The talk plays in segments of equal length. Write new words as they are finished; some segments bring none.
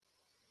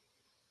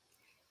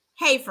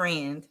Hey,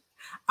 friend,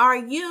 are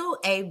you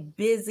a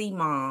busy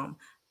mom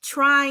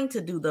trying to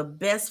do the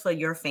best for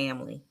your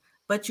family,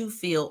 but you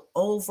feel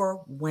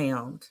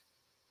overwhelmed?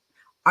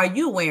 Are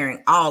you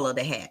wearing all of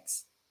the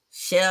hats?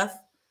 Chef,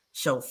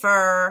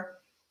 chauffeur,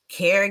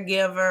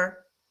 caregiver,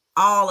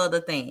 all of the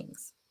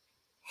things.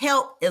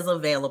 Help is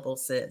available,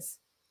 sis.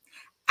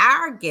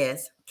 Our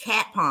guest,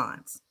 Kat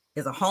Pons,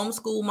 is a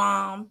homeschool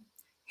mom,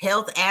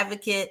 health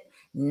advocate,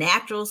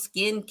 natural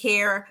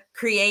skincare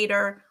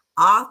creator,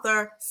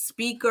 author,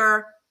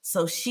 speaker,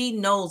 so she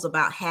knows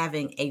about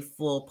having a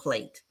full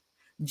plate.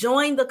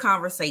 Join the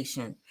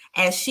conversation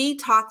as she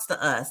talks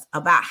to us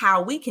about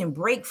how we can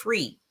break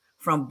free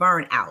from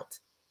burnout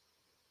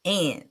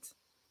and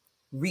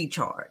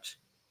recharge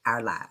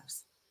our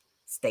lives.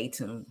 Stay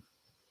tuned.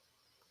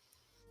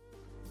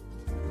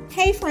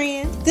 Hey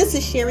friends, this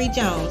is Sherry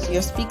Jones,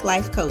 your Speak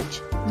Life coach.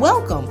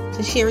 Welcome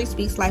to Sherry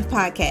Speaks Life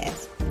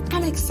podcast.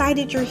 I'm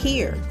excited you're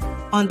here.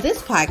 On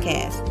this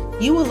podcast,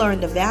 you will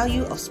learn the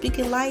value of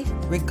speaking life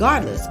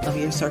regardless of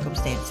your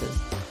circumstances.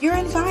 You're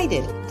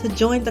invited to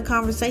join the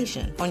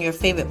conversation on your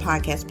favorite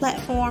podcast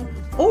platform,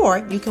 or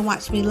you can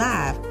watch me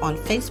live on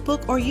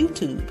Facebook or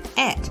YouTube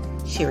at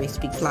Sherry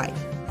Speaks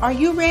Life. Are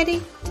you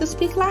ready to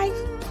speak life?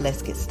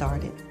 Let's get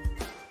started.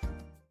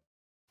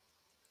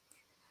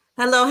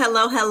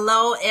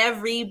 Hello,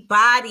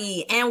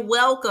 everybody, and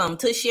welcome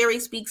to Sherry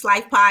Speaks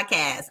Life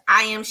podcast.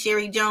 I am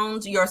Sherry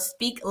Jones, your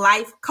Speak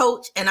Life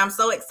coach, and I'm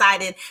so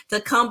excited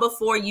to come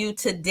before you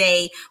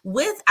today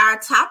with our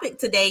topic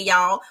today,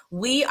 y'all.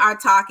 We are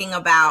talking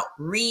about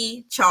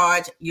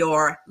recharge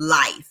your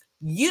life.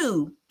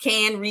 You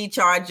can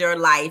recharge your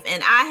life.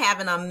 And I have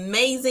an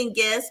amazing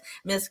guest,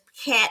 Miss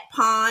Kat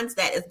Pons,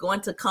 that is going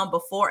to come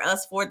before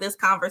us for this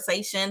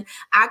conversation.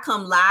 I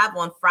come live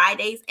on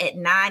Fridays at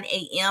 9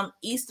 a.m.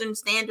 Eastern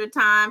Standard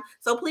Time.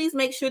 So please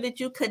make sure that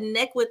you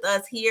connect with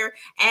us here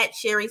at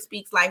Sherry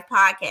Speaks Life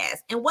podcast.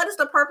 And what is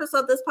the purpose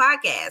of this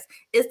podcast?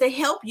 Is to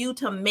help you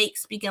to make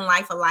speaking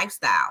life a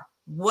lifestyle.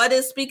 What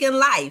is speaking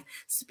life?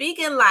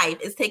 Speaking life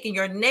is taking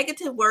your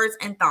negative words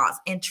and thoughts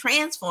and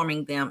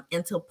transforming them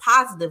into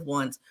positive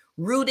ones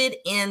rooted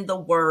in the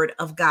word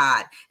of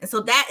God. And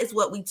so that is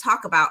what we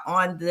talk about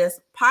on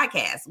this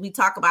podcast. We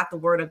talk about the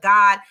word of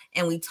God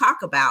and we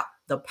talk about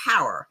the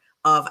power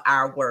of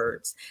our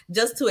words.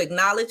 Just to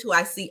acknowledge who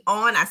I see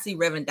on, I see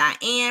Reverend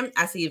Diane,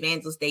 I see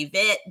Evangelist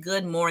David.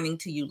 Good morning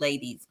to you,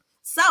 ladies.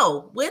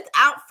 So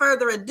without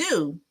further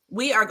ado,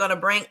 we are going to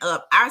bring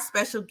up our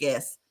special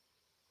guest,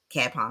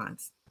 Kat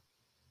Pons.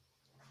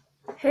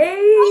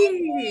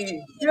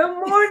 Hey, good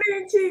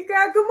morning,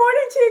 Chica. Good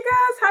morning,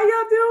 Chicas. How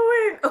y'all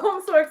doing? Oh,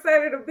 I'm so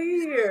excited to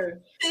be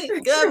here.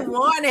 Good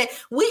morning.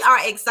 We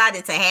are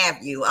excited to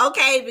have you,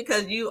 okay?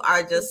 Because you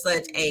are just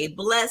such a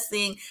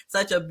blessing,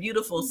 such a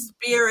beautiful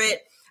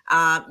spirit.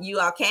 You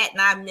all, Kat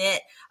and I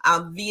met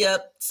via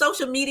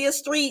social media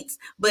streets,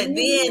 but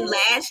then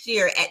last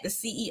year at the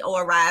CEO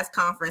Arise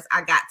conference,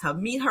 I got to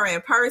meet her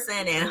in person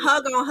and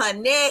hug on her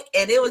neck,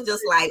 and it was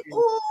just like,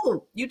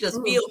 ooh, you just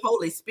feel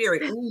Holy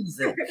Spirit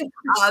oozing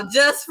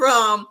just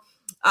from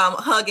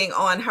hugging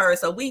on her.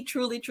 So we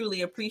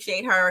truly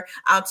appreciate her.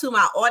 To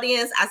my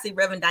audience, I see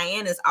Reverend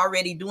Diane is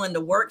already doing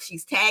the work.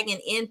 She's tagging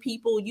in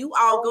people. You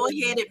all go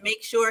ahead and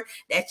make sure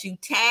that you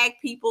tag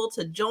people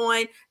to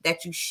join,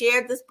 that you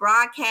share this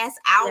broadcast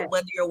out,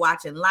 whether you're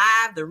watching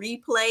live, the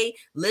replay,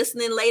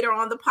 listening later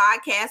on the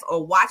podcast,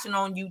 or watching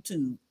on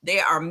YouTube.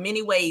 There are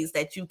many ways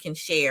that you can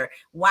share.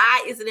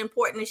 Why is it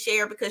important to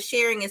share? Because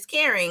sharing is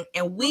caring,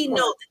 and we know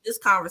that this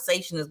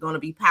conversation is going to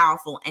be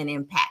powerful and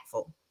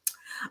impactful.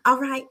 All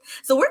right.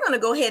 So we're going to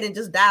go ahead and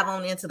just dive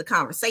on into the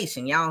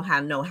conversation.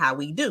 Y'all know how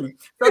we do.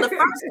 So the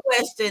first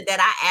question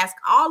that I ask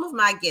all of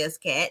my guests,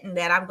 Kat, and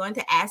that I'm going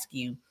to ask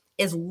you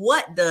is,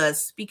 what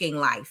does speaking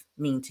life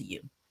mean to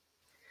you?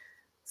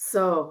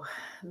 So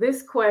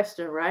this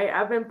question, right?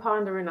 I've been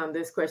pondering on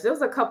this question. There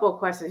was a couple of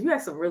questions. You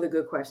had some really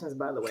good questions,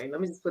 by the way.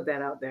 Let me just put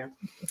that out there.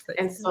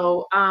 And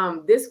so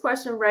this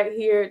question right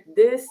here,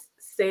 this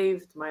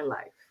saved my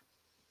life.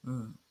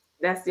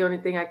 That's the only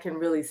thing I can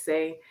really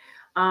say.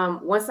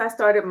 Once I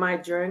started my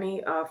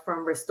journey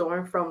from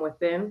restoring from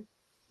within,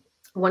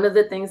 one of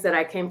the things that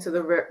I came to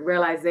the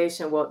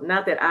realization, well,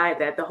 not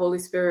that the Holy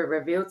Spirit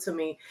revealed to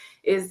me,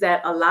 is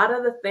that a lot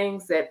of the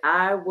things that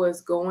I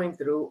was going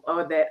through,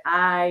 or that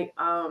I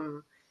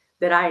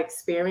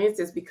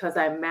experienced, is because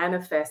I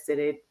manifested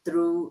it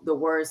through the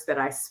words that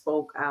I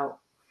spoke out.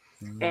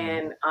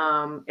 And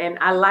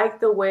I like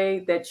the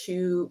way that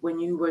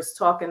when you was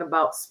talking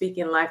about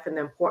speaking life and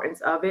the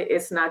importance of it,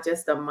 it's not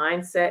just a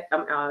mindset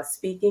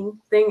speaking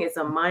thing, it's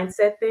a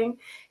mindset thing.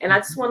 And I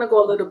just want to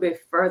go a little bit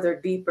further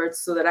deeper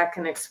so that I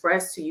can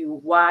express to you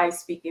why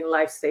speaking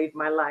life saved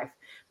my life.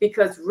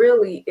 Because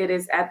really it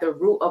is at the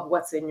root of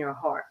what's in your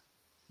heart.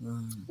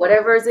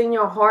 Whatever is in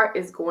your heart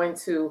is going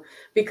to,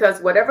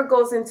 because whatever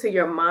goes into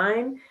your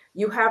mind,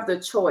 you have the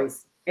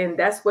choice. And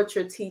that's what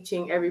you're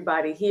teaching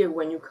everybody here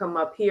when you come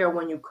up here,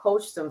 when you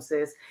coach them,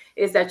 sis,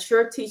 is that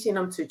you're teaching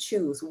them to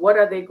choose. What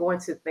are they going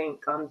to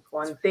think on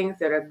things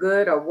that are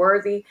good or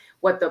worthy,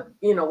 what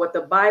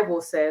the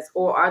Bible says,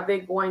 or are they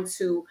going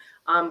to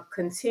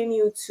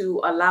continue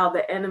to allow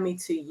the enemy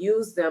to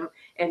use them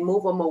and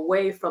move them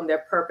away from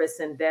their purpose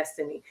and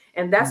destiny?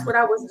 And that's what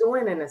I was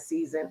doing in a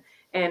season.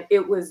 And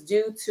it was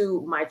due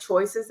to my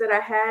choices that I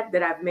had,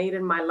 that I've made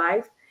in my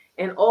life.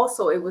 And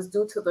also, it was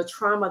due to the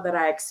trauma that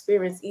I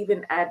experienced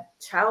even at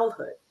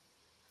childhood.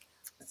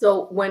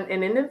 So, when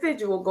an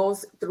individual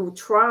goes through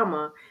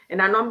trauma,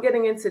 and I know I'm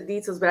getting into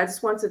details, but I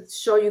just want to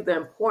show you the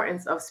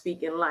importance of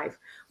speaking life.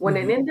 When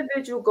an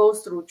individual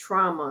goes through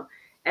trauma,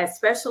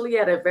 especially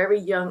at a very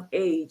young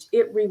age,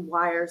 it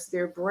rewires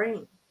their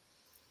brain.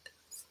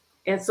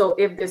 And so,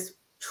 if this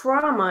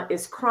trauma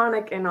is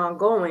chronic and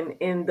ongoing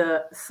in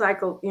the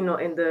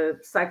in the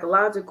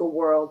psychological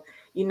world,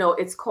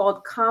 it's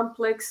called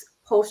complex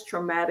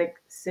post-traumatic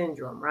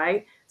syndrome,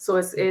 right? So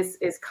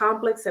it's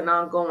complex and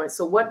ongoing.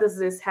 So what does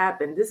this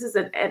happen? This is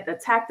a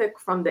tactic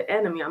from the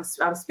enemy.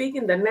 I'm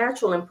speaking the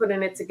natural and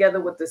putting it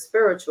together with the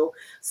spiritual.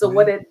 So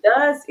what it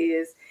does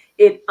is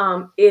it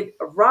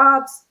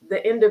robs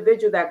the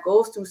individual that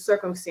goes through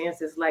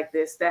circumstances like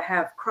this, that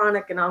have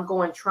chronic and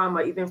ongoing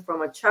trauma, even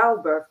from a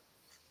childbirth,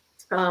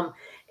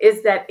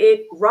 is that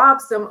it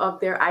robs them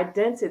of their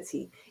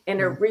identity, and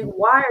it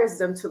rewires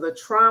them to the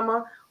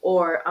trauma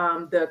or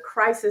the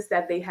crisis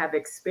that they have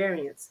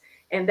experienced.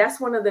 And that's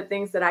one of the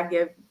things that I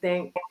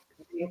thank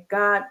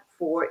God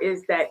for,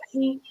 is that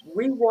He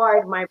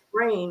rewired my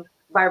brain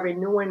by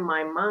renewing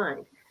my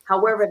mind.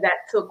 However,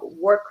 that took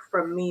work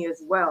from me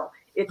as well.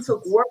 It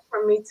took work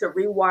for me to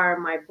rewire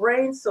my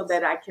brain so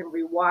that I can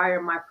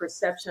rewire my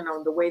perception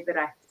on the way that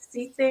I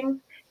see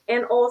things,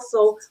 and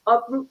also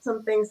uproot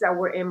some things that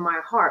were in my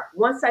heart.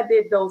 Once I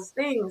did those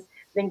things,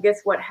 then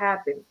guess what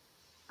happened?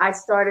 I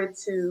started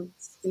to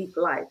speak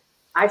life.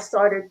 I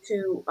started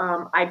to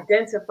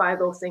identify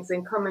those things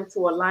and come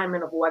into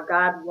alignment of what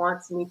God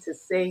wants me to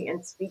say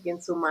and speak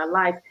into my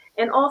life.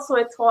 And also,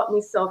 it taught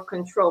me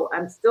self-control.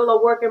 I'm still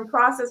a work in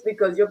process,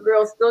 because your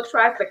girl still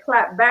tries to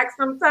clap back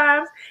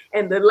sometimes.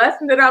 And the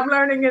lesson that I'm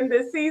learning in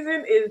this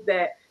season is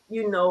that, He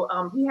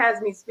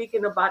has me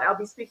speaking about, I'll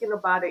be speaking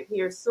about it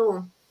here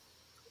soon,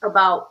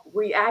 about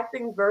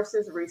reacting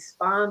versus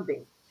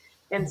responding.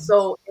 And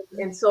so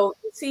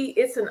you see,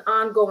 it's an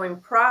ongoing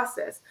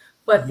process,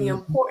 but the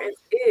importance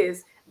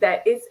is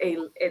that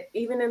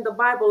even in the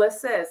Bible it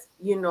says,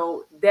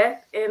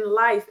 death and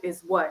life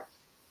is what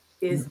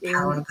is in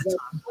the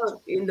tongue,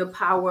 in the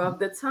power of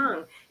the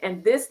tongue.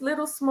 And this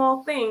little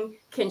small thing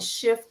can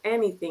shift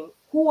anything.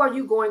 Who are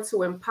you going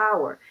to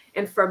empower?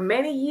 And for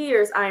many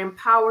years I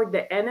empowered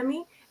the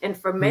enemy, and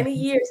for many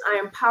years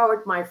I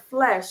empowered my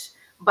flesh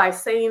by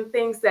saying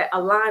things that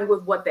aligned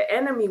with what the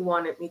enemy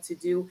wanted me to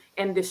do,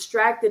 and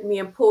distracted me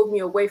and pulled me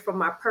away from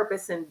my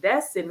purpose and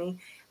destiny.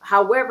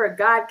 However,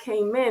 God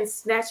came in,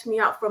 snatched me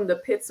out from the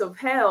pits of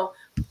hell,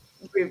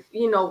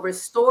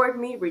 restored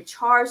me,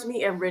 recharged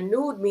me, and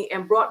renewed me,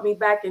 and brought me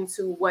back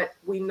into what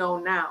we know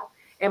now.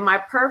 Am I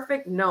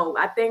perfect? No.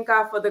 I thank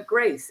God for the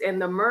grace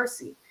and the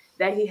mercy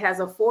that He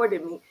has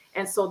afforded me.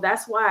 And so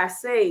that's why I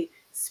say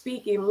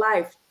speaking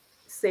life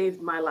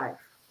saved my life.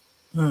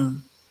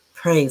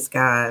 Praise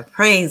God.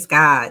 Praise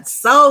God.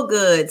 So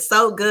good.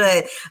 So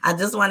good. I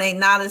just want to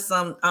acknowledge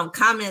some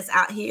comments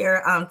out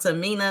here.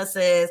 Tamina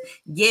says,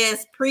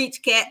 yes,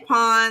 preach, Cat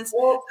Ponds.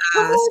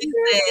 She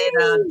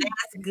said,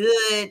 that's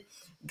good.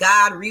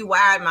 God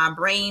rewired my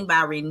brain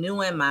by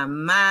renewing my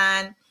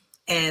mind.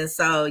 And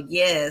so,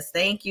 yes,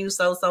 thank you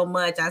so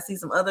much. I see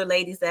some other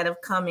ladies that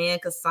have come in: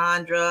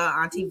 Cassandra,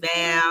 Auntie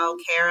Val,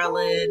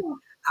 Carolyn.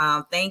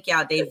 Thank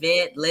y'all,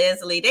 David,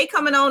 Leslie. They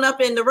coming on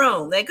up in the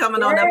room. They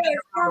coming on up in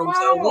the room.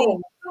 So we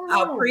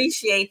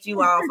appreciate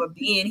you all for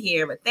being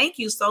here. But thank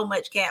you so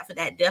much, Kat, for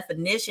that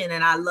definition.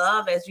 And I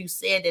love, as you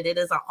said, that it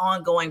is an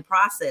ongoing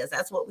process.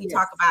 That's what we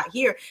talk about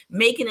here,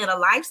 making it a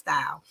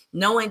lifestyle,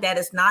 knowing that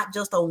it's not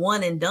just a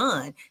one and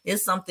done.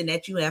 It's something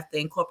that you have to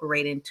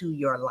incorporate into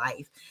your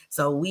life.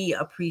 So we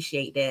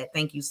appreciate that.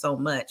 Thank you so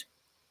much.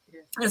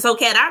 And so,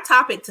 Kat, our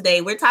topic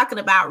today, we're talking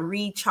about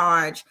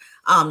recharge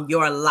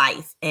your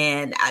life.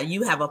 And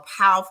you have a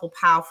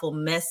powerful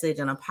message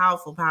and a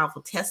powerful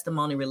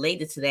testimony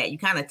related to that. You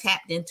kind of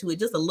tapped into it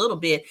just a little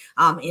bit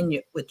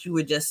in what you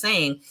were just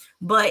saying.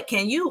 But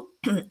can you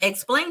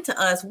explain to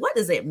us, what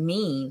does it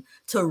mean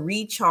to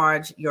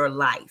recharge your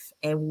life?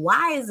 And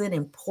why is it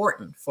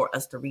important for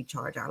us to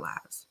recharge our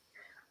lives?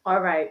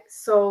 All right.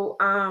 So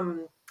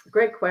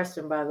great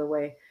question, by the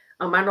way.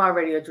 I know I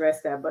already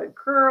addressed that, but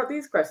girl,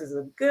 these questions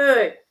are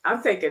good.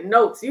 I'm taking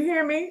notes. You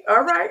hear me?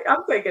 All right.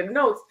 I'm taking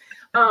notes.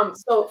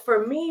 So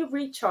for me,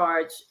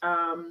 recharge,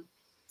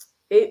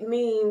 it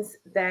means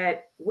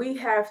that we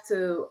have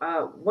to,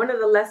 one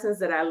of the lessons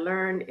that I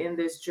learned in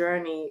this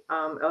journey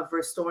of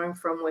restoring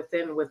from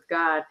within with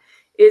God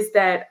is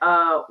that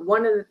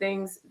one of the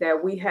things that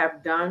we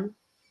have done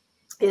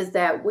is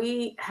that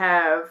we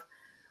have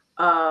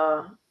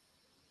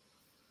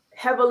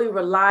heavily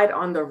relied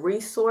on the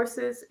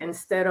resources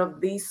instead of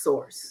the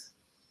source.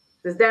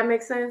 Does that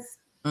make sense?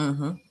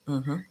 Mm-hmm.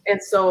 Mm-hmm.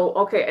 And so,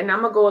 okay, and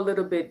I'm gonna go a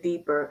little bit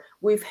deeper.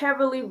 We've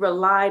heavily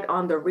relied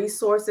on the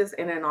resources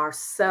and in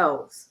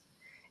ourselves.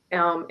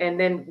 And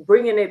then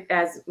bringing it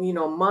as,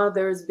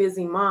 mothers,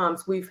 busy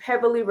moms, we've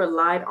heavily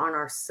relied on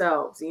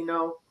ourselves,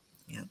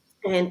 Yeah.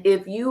 And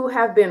if you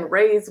have been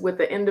raised with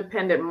an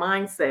independent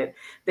mindset,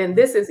 then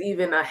this is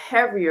even a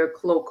heavier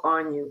cloak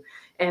on you.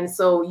 And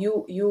so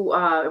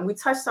and we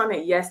touched on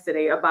it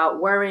yesterday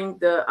about wearing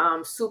the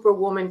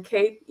superwoman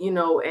cape,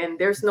 and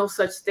there's no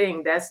such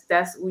thing.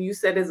 That's what you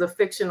said is a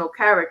fictional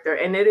character,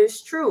 and it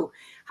is true.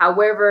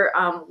 However,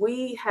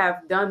 we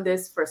have done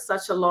this for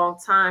such a long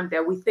time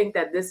that we think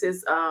that this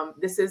is a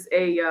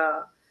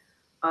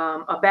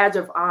badge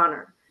of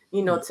honor,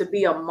 to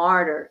be a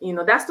martyr.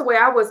 That's the way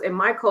I was in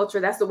my culture.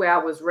 That's the way I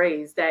was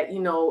raised, that,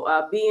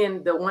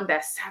 being the one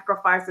that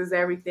sacrifices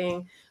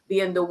everything,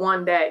 being the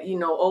one that,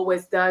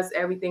 always does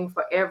everything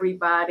for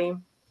everybody,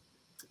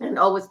 and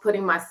always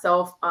putting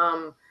myself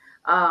on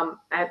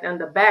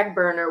the back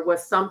burner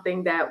was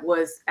something that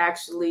was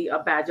actually a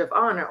badge of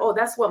honor. Oh,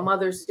 that's what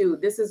mothers do.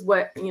 This is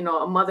what,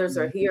 mothers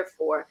are here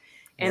for.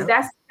 And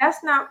Yep.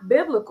 that's not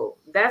biblical.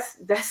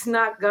 That's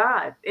not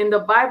God. In the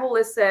Bible,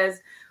 it says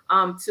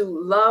to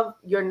love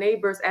your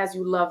neighbors as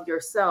you love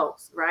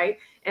yourselves, right?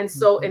 And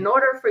so in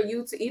order for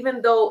you to,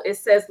 even though it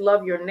says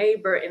love your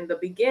neighbor in the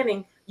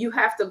beginning, you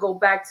have to go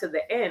back to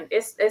the end.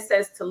 It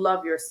says to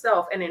love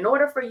yourself. And in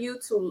order for you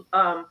to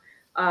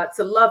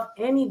love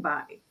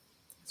anybody,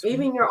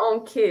 even your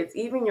own kids,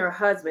 even your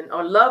husband,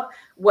 or love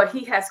what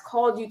he has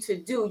called you to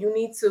do, you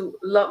need to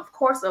love, of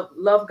course,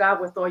 love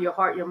God with all your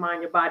heart, your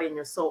mind, your body, and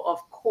your soul.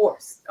 Of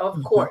course.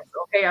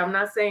 Okay, I'm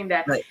not saying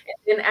that. Right. And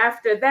then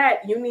after that,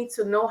 you need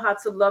to know how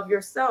to love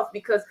yourself,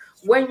 because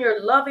when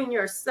you're loving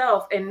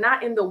yourself, and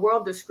not in the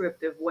world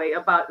descriptive way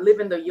about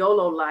living the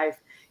YOLO life,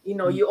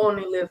 you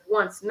only live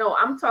once. No,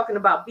 I'm talking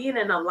about being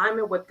in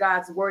alignment with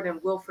God's word and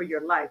will for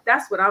your life.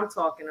 That's what I'm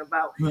talking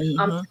about.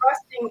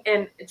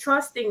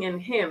 Trusting in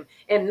him,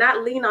 and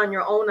not lean on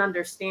your own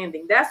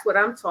understanding. That's what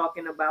I'm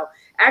talking about.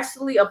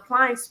 Actually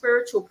applying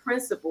spiritual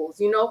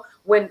principles,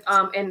 when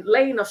and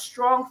laying a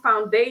strong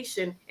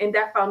foundation, and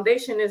that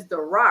foundation is the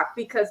rock.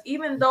 Because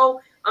even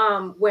though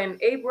when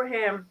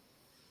Abraham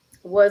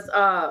was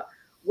out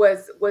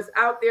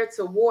there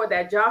to war,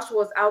 that Joshua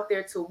was out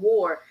there to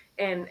war,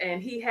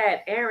 and he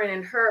had Aaron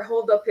and Hur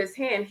hold up his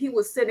hand, he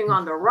was sitting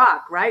on the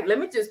rock, right? Let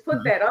me just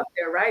put that up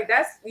there, right?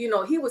 That's,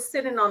 he was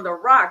sitting on the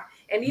rock.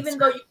 And even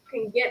though you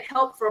can get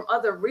help from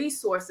other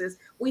resources,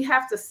 we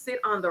have to sit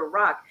on the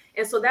rock.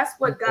 And so that's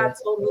what God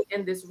told me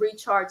in this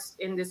recharge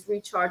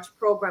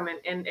program,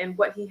 and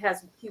what he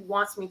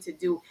wants me to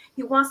do.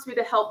 He wants me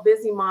to help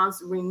busy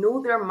moms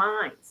renew their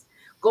minds,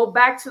 go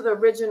back to the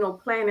original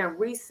plan and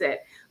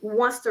reset.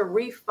 Wants to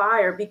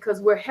refire, because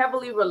we're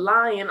heavily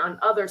relying on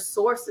other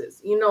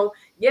sources.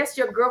 Yes,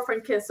 your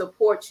girlfriend can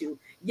support you.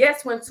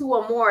 Yes, when two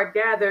or more are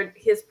gathered,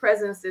 his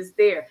presence is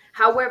there.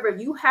 However,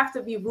 you have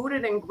to be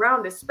rooted and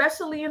grounded,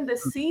 especially in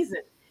this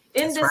season.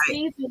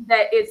 Season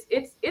that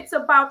it's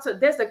about to,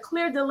 there's a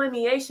clear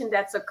delineation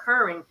that's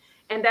occurring,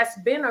 and that's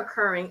been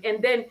occurring.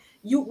 And then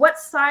what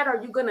side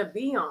are you going to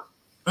be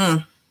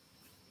on?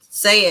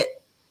 Say it.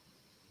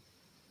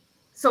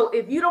 So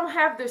if you don't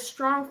have this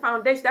strong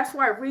foundation, that's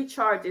why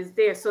recharge is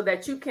there, so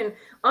that you can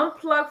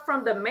unplug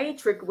from the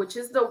matrix, which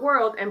is the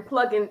world, and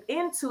plug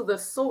into the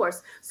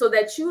source, so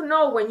that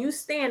when you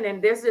stand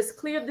and there's this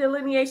clear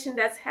delineation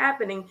that's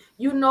happening,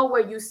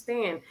 where you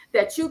stand,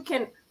 that you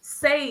can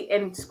say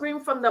and scream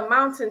from the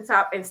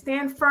mountaintop and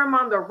stand firm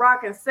on the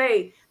rock and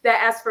say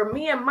that, as for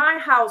me and my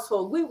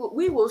household,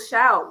 we will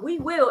shout, we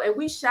will, and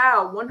we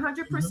shall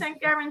 100%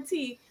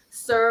 guarantee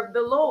serve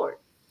the Lord.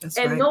 That's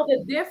and right. Know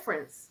the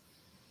difference.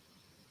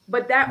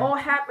 But that all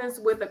happens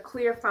with a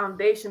clear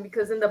foundation,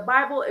 because in the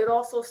Bible, it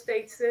also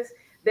states this,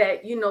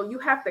 that, you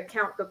have to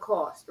count the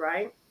cost,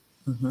 right?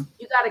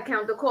 You got to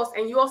count the cost.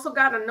 And you also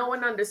got to know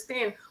and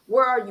understand,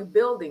 where are you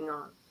building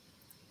on?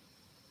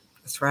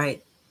 That's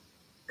right.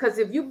 Because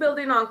if you're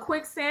building on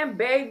quicksand,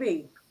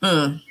 baby,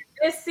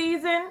 this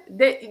season,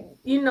 that,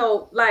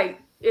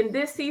 in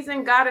this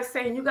season, God is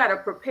saying you got to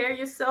prepare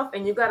yourself,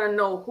 and you got to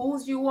know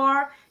whose you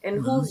are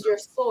and who's your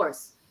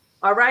source.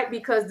 All right,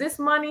 because this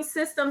money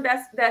system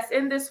that's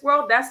in this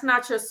world, that's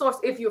not your source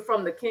if you're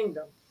from the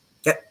kingdom.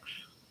 Yep.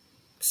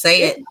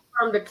 Say it.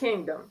 From the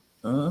kingdom.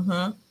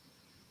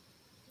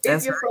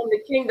 If you're from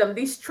the kingdom,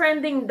 these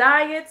trending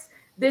diets,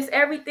 this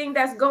everything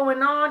that's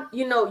going on,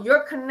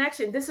 your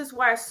connection. This is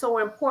why it's so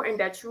important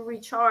that you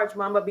recharge,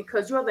 Mama,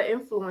 because you're the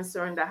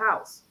influencer in the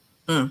house.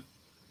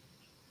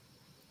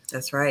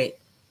 That's right.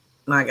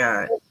 My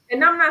God.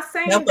 And I'm not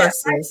saying I'm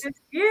trying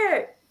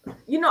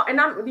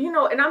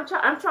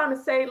to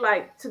say,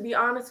 to be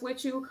honest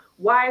with you,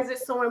 why is it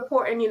so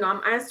important?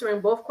 I'm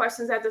answering both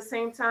questions at the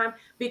same time,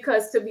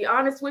 because, to be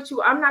honest with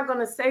you, I'm not going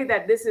to say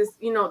that this is,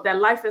 that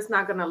life is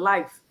not going to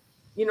life.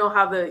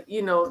 How the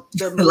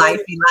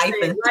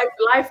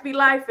life be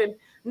life and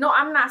no,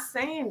 I'm not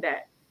saying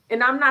that.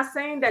 And I'm not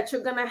saying that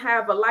you're going to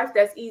have a life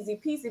that's easy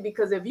peasy,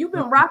 because if you've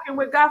been rocking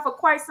with God for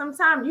quite some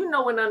time, you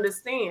know and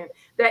understand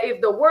that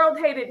if the world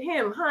hated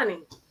him,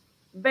 honey,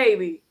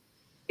 baby,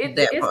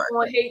 it's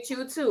going to hate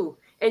you too.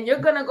 And you're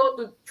going to go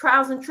through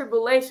trials and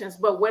tribulations.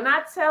 But when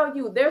I tell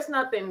you there's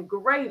nothing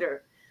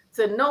greater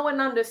to know and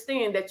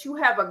understand that you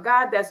have a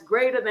God that's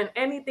greater than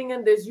anything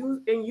in this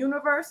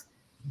universe,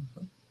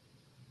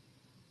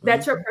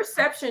 that your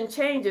perception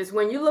changes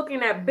when you're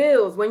looking at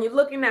bills, when you're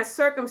looking at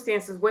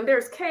circumstances, when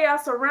there's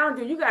chaos around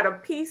you, you got a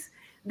peace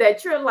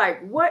that you're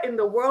like, what in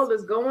the world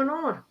is going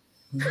on?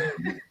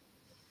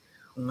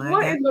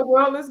 What in the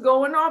world is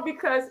going on?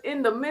 Because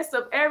in the midst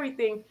of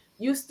everything,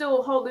 you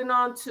still holding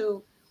on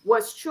to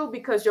what's true,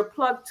 because you're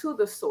plugged to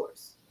the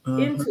source,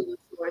 into the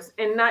source,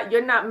 and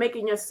you're not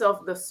making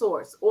yourself the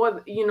source,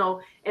 or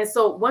and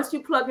so once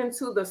you plug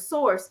into the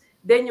source,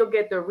 then you'll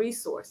get the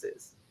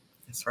resources.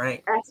 That's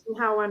right. Ask me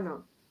how I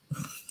know.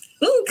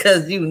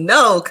 Because you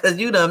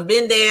done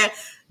been there,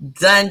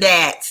 done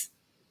that.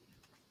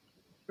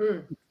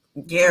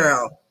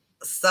 Girl,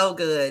 so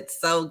good.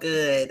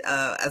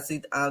 I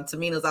see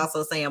Tamina's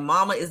also saying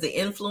mama is the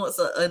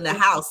influencer in the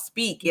house.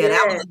 Speak. Yeah,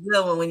 that was a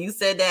good one. When you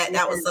said that,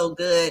 that was so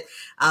good.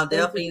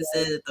 Delphine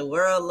said, the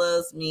world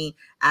loves me.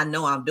 I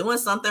know I'm doing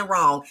something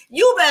wrong.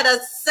 You better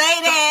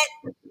say that,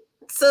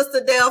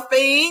 Sister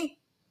Delphine.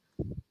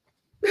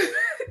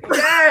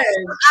 Yes.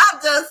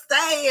 I'm just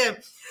saying.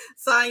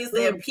 Sonya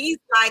said, peace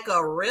like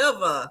a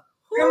river.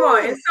 Come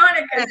on, and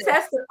Sonya can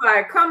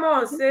testify. Come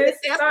on, sis.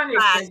 Sonya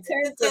can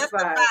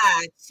testify.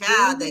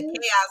 Child, the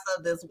chaos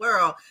of this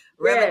world.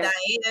 Reverend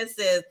Diana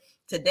says,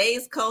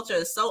 today's culture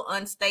is so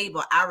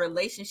unstable. Our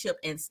relationship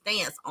and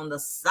stance on the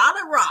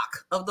solid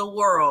rock of the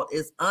world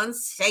is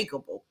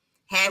unshakable.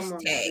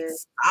 Hashtag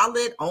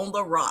solid on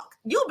the rock.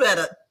 You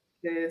better.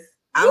 Yes.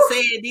 I'm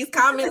saying these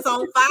comments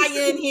on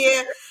fire in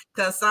here.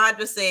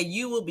 Cassandra said,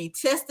 you will be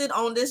tested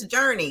on this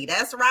journey.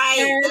 That's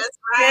right. That's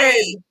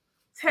right.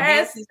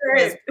 Tested.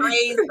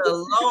 Praise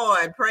the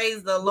Lord.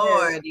 Praise the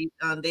Lord.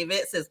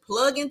 David says,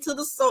 plug into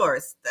the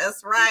source.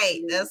 That's right.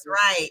 That's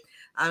right.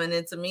 And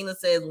then Tamina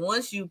says,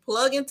 once you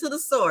plug into the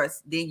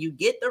source, then you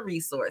get the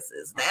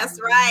resources.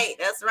 That's right.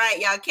 That's right.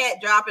 Y'all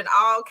Cat dropping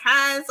all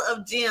kinds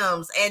of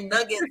gems and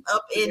nuggets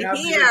up in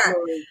here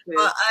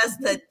for us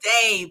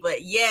today.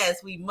 But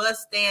yes, we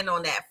must stand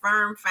on that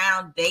firm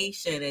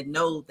foundation and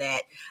know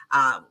that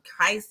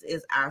Christ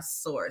is our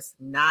source,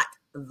 not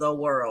the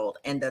world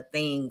and the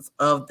things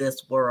of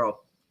this world.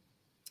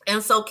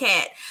 And so,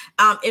 Kat,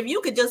 if you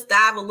could just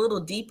dive a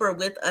little deeper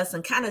with us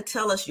and kind of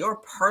tell us your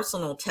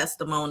personal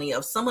testimony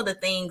of some of the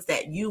things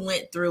that you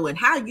went through and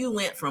how you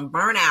went from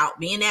burnout,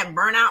 being that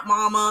burnout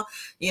mama,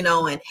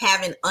 and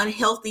having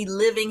unhealthy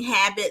living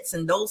habits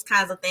and those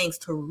kinds of things,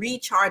 to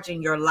recharging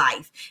your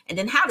life. And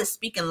then how does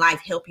Speaking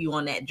Life help you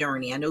on that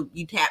journey? I know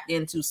you tapped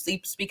into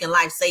Speaking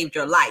Life saved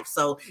your life.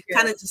 So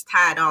kind of just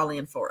tie it all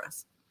in for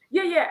us.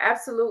 Yeah,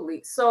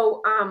 absolutely.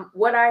 So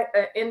what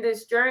in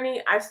this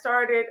journey, I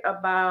started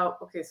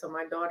so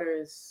my daughter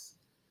is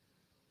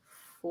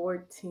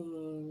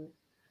 14.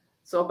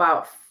 So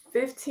about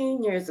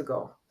 15 years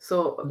ago.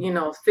 So,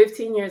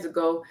 15 years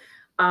ago,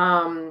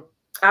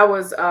 I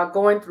was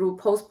going through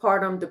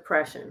postpartum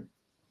depression,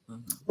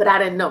 but I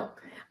didn't know.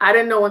 I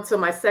didn't know until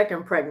my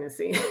second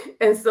pregnancy.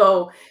 And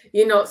so,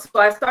 so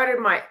I started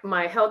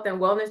my health and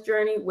wellness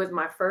journey with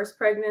my first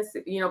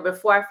pregnancy,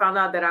 before I found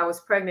out that I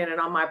was pregnant.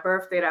 And on my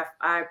birthday,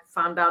 I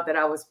found out that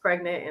I was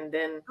pregnant. And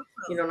then,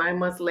 9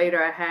 months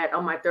later, I had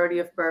on my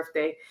 30th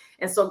birthday.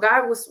 And so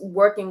God was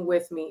working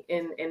with me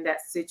in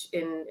that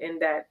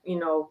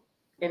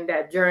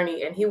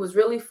journey. And he was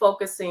really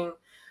focusing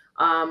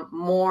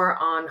more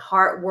on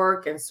hard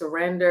work and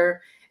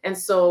surrender. And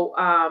so,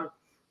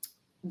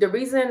 the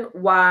reason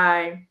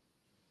why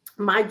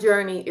my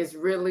journey is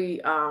really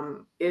I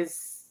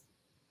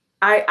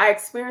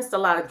experienced a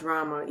lot of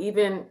drama,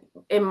 even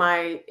in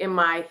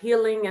my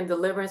healing and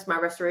deliverance, my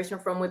restoration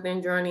from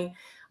within journey.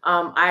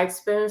 I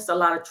experienced a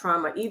lot of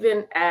trauma,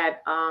 even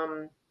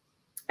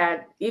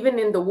even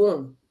in the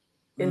womb,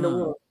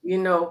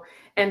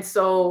 And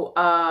so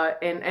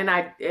and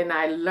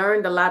I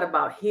learned a lot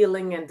about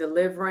healing and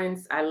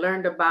deliverance. I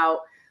learned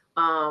about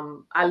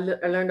I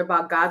learned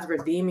about God's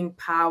redeeming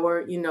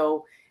power,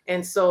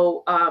 and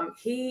so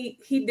he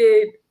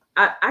did.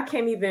 I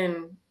can't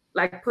even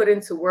put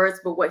into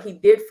words, but what he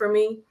did for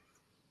me,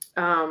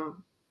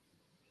 I'm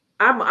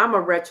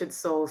a wretched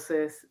soul,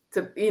 sis.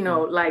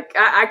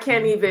 I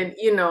can't even,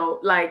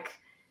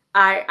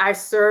 I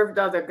served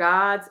other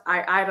gods.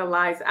 I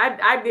idolized.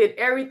 I did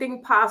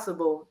everything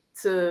possible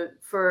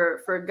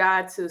for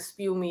God to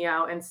spew me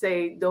out and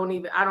say,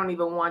 I don't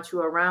even want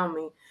you around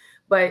me.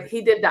 But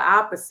he did the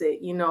opposite,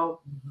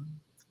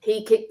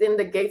 He kicked in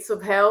the gates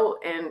of hell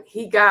and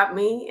he got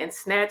me and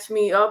snatched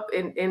me up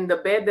in the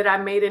bed that I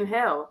made in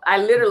hell. I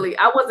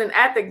wasn't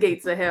at the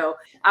gates of hell.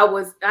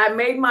 I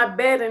made my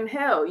bed in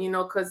hell,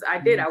 because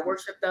I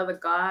worshiped other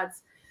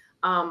gods.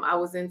 I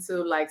was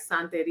into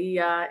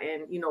Santeria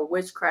and,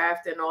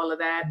 witchcraft and all of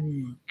that.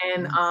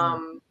 And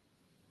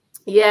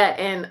Yeah,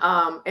 and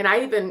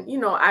I even,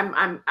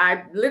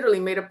 I literally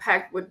made a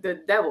pact with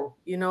the devil,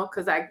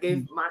 because I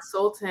gave my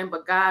soul to him,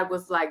 but God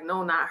was like,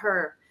 no, not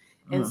her.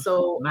 And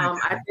so My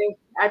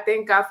I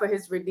thank God for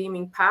his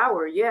redeeming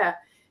power. Yeah.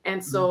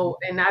 And God. so,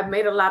 and I've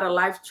made a lot of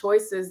life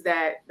choices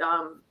that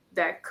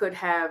could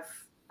have,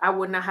 I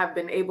would not have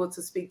been able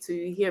to speak to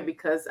you here,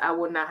 because I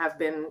would not have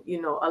been,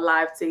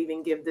 alive to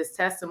even give this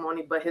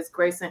testimony, but his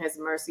grace and his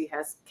mercy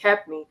has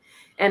kept me.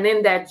 And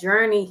in that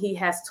journey, he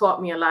has taught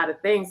me a lot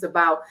of things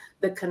about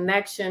the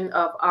connection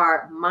of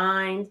our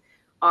mind,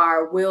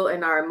 our will,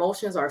 and our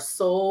emotions, our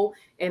soul,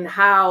 and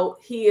how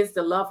he is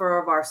the lover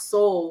of our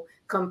soul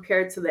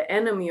compared to the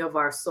enemy of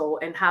our soul,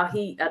 and how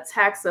he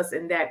attacks us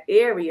in that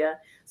area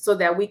so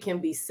that we can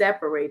be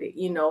separated,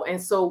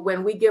 And so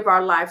when we give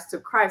our lives to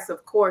Christ,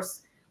 of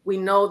course, we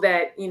know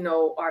that,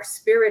 our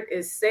spirit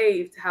is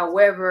saved.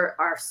 However,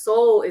 our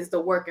soul is the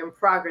work in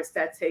progress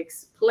that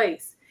takes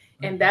place.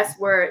 And that's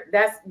where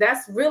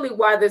that's really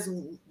why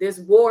this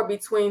war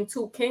between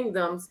two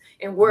kingdoms,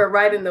 and we're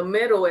right in the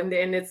middle, and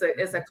then it's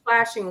a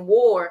clashing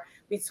war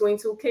between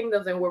two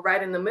kingdoms, and we're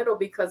right in the middle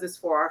because it's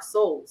for our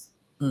souls.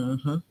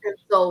 Mm-hmm. And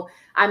so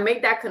I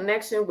make that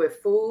connection with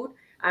food.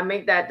 I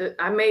made that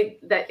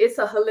it's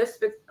a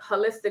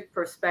holistic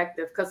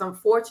perspective, because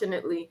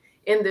unfortunately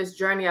in this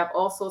journey I've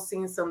also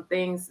seen some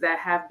things that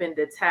have been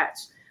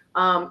detached.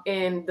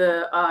 In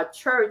the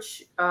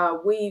church,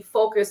 we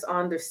focus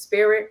on the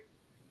spirit.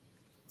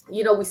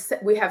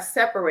 We have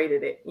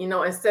separated it,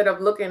 instead of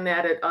looking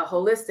at it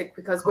holistic,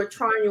 because we're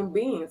triune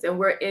beings, and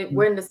we're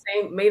in the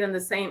same, made in the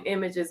same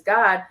image as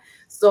God.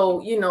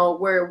 So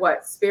we're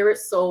what? Spirit,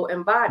 soul,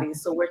 and body.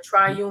 So we're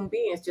triune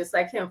beings, just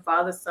like him,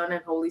 Father, Son,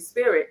 and Holy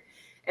Spirit.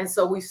 And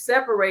so we've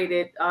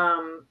separated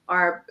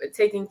our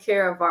taking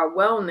care of our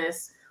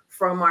wellness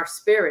from our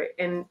spirit.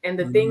 And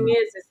the thing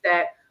is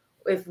that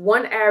if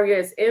one area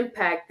is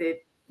impacted,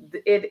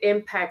 it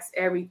impacts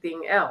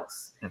everything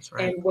else. That's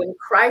right. And when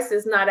Christ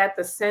is not at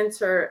the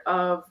center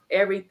of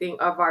everything,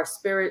 of our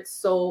spirit,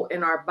 soul,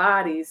 and our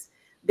bodies,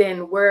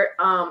 then we're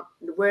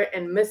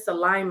in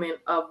misalignment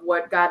of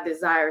what God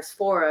desires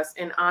for us,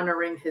 in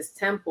honoring his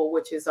temple,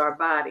 which is our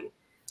body.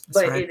 That's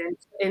But right.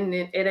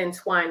 it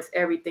entwines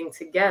everything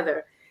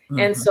together.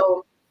 And Mm-hmm.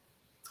 so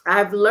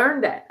I've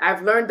learned that.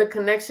 I've learned the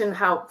connection,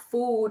 how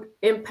food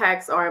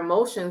impacts our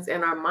emotions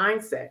and our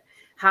mindset, Yeah.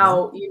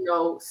 how,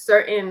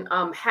 certain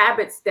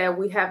habits that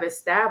we have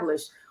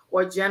established,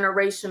 or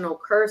generational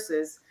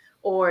curses,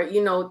 or,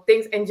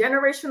 things. And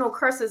generational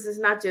curses is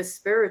not just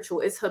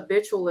spiritual, it's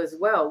habitual as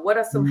well. What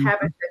are some Mm-hmm.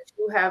 habits that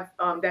you have,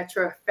 that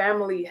your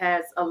family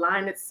has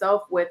aligned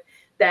itself with,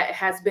 that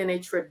has been a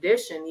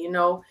tradition,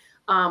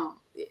 Um,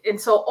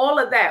 and so all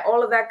of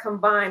that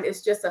combined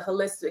is just a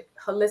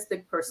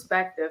holistic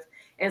perspective.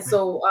 And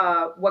so,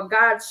 what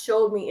God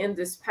showed me in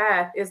this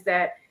path is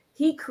that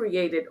he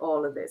created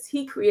all of this.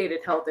 He created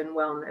health and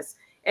wellness,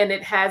 and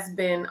it has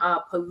been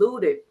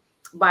polluted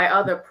by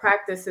other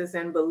practices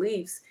and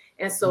beliefs.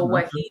 And so,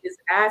 what Mm-hmm. he is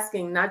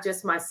asking, not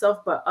just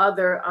myself, but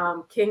other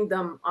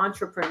kingdom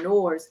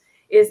entrepreneurs,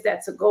 is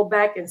that to go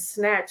back and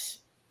snatch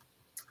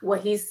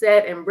what he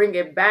said and bring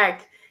it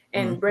back,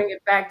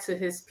 to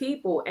his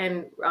people,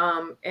 and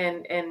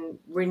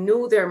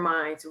renew their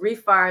minds,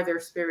 refire their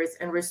spirits,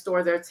 and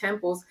restore their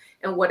temples,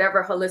 and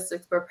whatever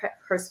holistic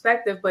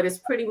perspective. But it's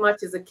pretty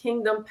much is a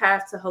kingdom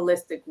path to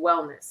holistic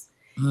wellness.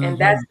 And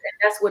Mm-hmm.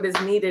 that's what is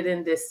needed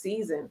in this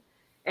season.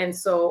 And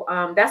so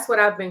that's what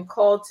I've been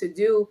called to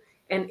do.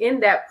 And in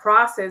that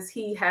process,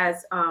 he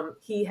has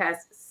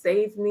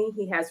saved me.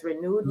 He has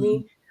renewed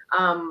me.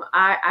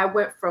 I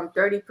went from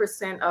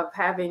 30% of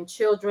having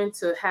children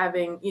to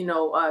having,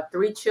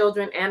 3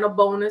 children and a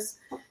bonus,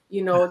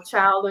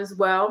 child as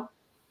well.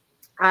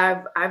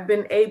 I've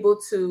been able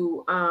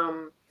to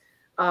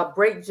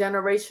break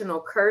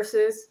generational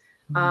curses,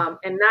 Mm-hmm.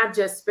 and not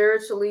just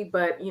spiritually,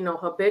 but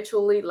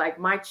habitually. Like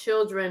my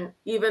children,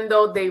 even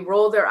though they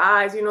roll their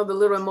eyes, the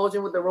little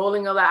emoji with the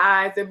rolling of the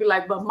eyes, they'd be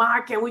like, "But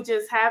Ma, can we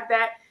just have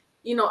that?"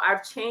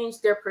 I've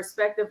changed their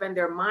perspective and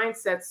their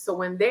mindsets. So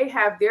when they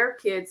have their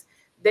kids,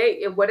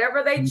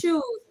 whatever they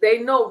choose, they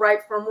know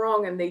right from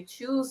wrong, and they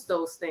choose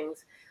those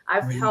things.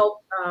 I've Right.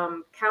 helped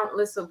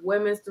countless of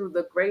women through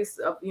the grace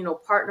of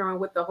partnering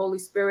with the Holy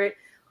Spirit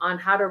on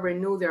how to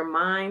renew their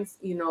minds,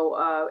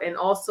 and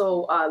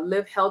also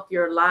live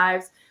healthier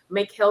lives,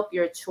 make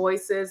healthier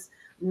choices,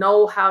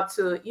 know how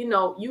to,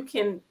 you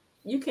can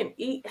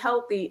eat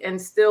healthy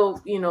and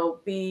still,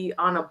 be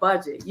on a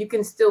budget. You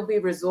can still be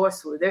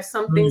resourceful. There's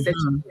some things that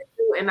you Mm-hmm. can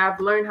do, and I've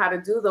learned how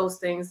to do those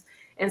things.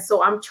 And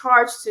so I'm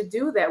charged to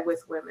do that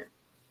with women.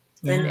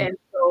 And Yeah. and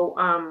so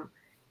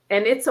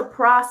and it's a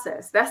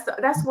process.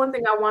 That's one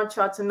thing I want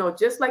y'all to know.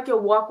 Just like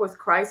your walk with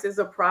Christ is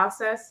a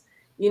process,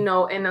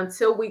 and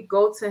until we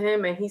go to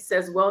him and he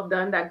says, "Well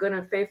done, that good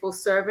and faithful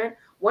servant,"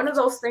 one of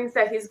those things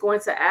that he's going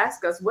to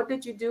ask us: what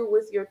did you do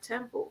with your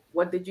temple?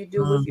 What did you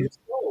do with Mm-hmm. your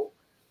soul?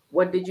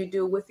 What did you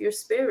do with your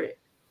spirit?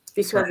 That's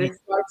Because right. it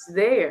starts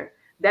there.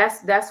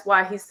 That's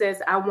why he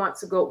says, "I want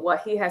to go."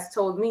 What he has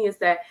told me is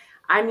that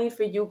I need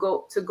for you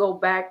to go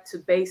back to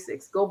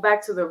basics, go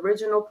back to the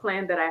original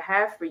plan that I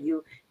have for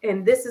you.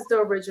 And this is the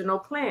original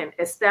plan,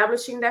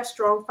 establishing that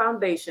strong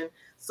foundation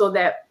so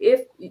that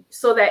if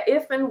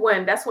and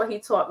when, that's what he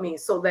taught me,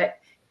 so that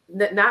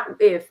not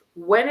if,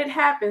 when it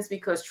happens,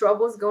 because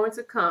trouble is going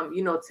to come,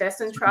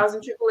 tests and trials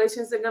and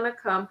tribulations are going to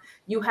come,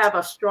 you have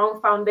a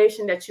strong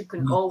foundation that you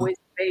can always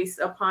base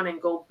upon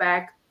and go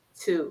back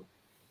to.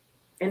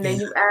 And then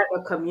you add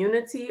a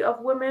community of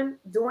women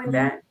doing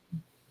that,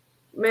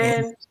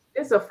 man,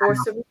 it's a force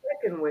to be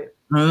reckoned with.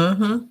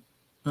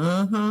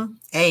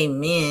 Amen.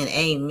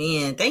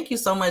 Amen. Thank you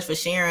so much for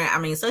sharing. I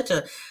mean, such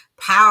a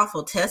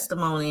powerful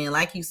testimony. And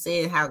like you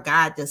said, how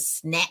God just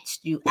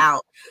snatched you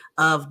out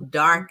of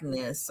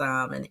darkness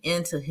and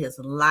into his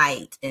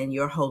light, and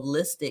your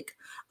holistic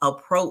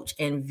approach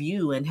and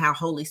view, and how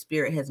Holy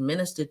Spirit has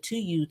ministered to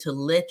you to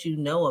let you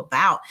know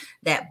about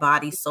that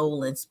body,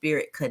 soul, and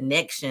spirit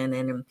connection.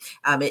 And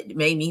it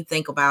made me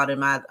think about in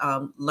my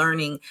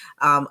learning,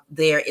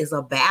 there is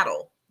a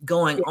battle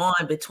going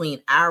on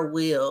between our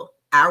will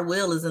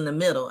is in the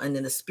middle, and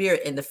then the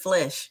spirit and the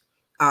flesh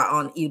are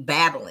on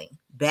battling.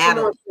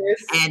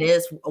 And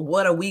it's,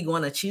 what are we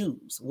going to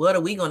choose? Are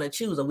we going to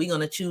choose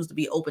to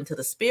be open to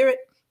the spirit?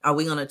 Are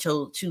we going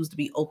to choose to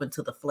be open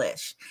to the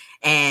flesh?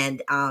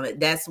 And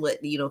that's what,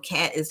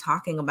 Kat is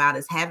talking about,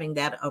 is having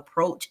that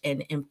approach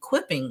and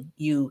equipping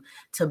you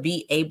to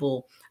be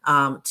able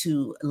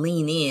to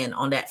lean in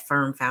on that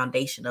firm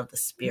foundation of the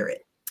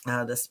spirit.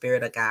 The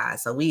spirit of God.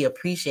 So we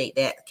appreciate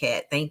that,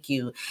 Kat. Thank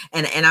you.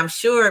 And I'm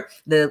sure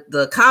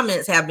the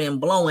comments have been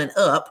blowing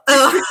up.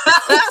 So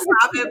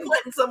I've been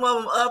putting some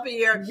of them up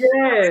here.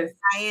 Yes.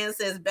 Diane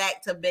says,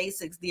 back to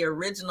basics, the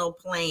original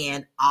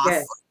plan. Awesome.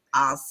 Yes.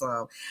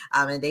 Awesome.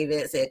 And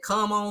David said,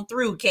 come on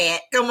through, Kat.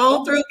 Come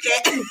on through,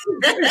 Kat.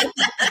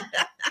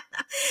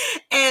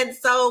 And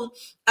so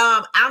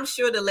I'm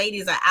sure the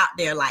ladies are out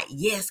there like,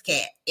 yes,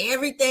 Kat,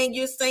 everything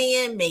you're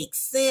saying makes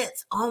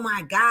sense. Oh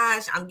my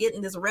gosh, I'm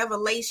getting this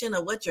revelation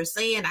of what you're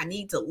saying. I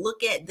need to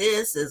look at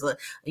this as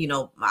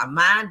my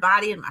mind,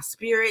 body, and my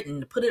spirit,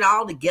 and put it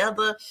all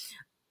together.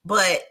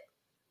 But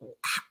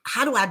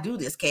how do I do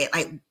this, Kat?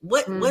 Like,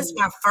 what's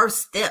my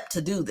first step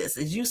to do this?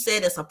 As you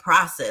said, it's a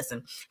process,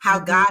 and how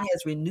God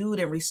has renewed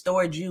and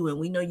restored you. And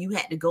we know you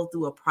had to go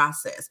through a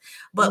process,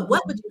 but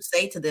what would you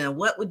say to them?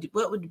 What would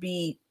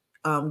be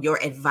your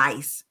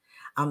advice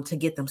to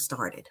get them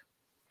started?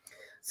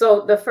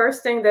 So the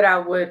first thing that I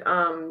would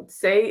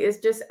say is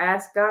just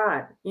ask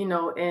God.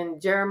 In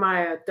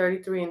Jeremiah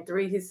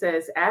 33:3, he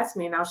says, ask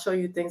me and I'll show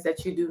you things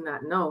that you do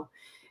not know.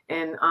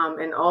 And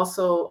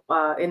also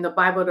in the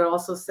Bible, it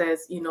also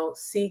says,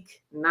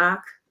 seek,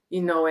 knock,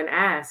 and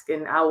ask,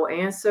 and I will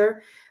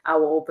answer. I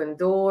will open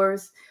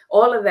doors,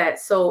 all of that.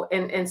 So,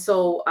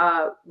 so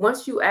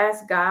once you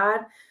ask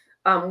God,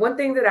 one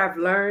thing that I've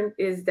learned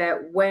is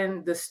that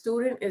when the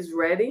student is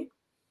ready,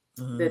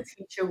 the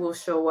teacher will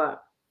show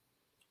up.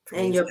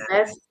 And your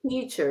best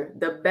teacher,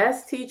 the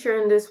best teacher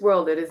in this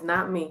world, it is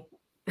not me.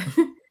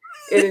 It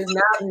is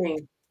not me.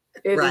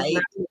 It is not me.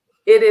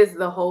 It is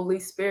the Holy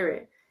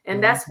Spirit.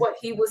 And that's what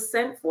he was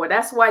sent for.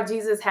 That's why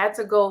Jesus had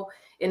to go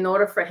in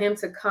order for him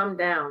to come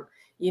down,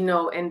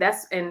 and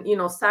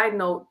side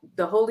note,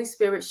 the Holy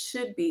Spirit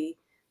should be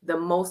the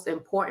most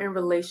important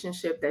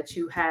relationship that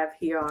you have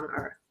here on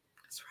earth.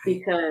 That's right.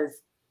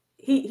 Because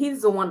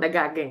he's the one that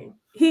got game.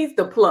 He's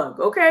the plug.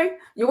 Okay.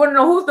 You want to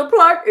know who's the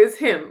plug? It's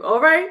him. All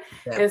right.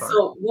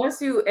 So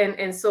once you,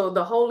 and so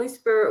the Holy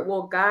Spirit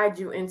will guide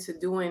you into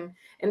doing,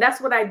 and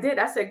that's what I did.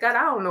 I said, God,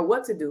 I don't know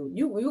what to do.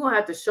 You're going to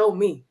have to show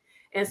me.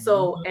 And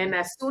so, and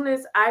as soon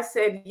as I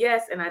said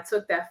yes, and I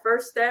took that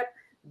first step,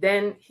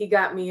 then he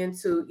got me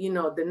into,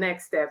 the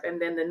next step,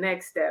 and then the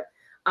next step.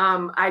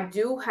 I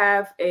do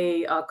have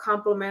a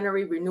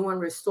complimentary Renew and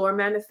Restore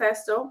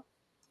manifesto.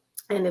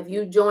 And if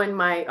you join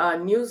my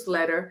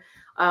newsletter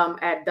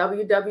at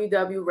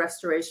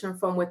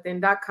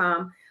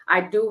www.restorationfromwithin.com,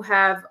 I do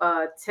have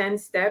 10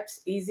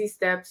 steps, easy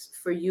steps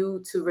for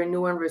you to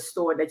renew and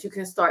restore that you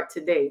can start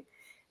today.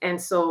 And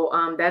so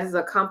that is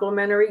a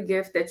complimentary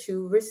gift that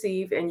you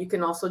receive. And you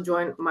can also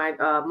join my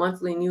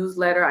monthly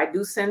newsletter. I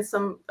do send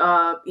some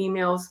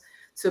emails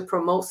to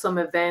promote some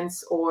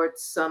events or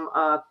some,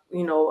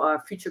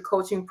 future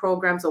coaching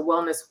programs or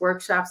wellness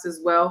workshops as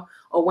well,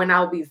 or when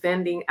I'll be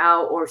vending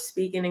out or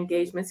speaking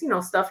engagements,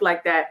 stuff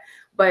like that.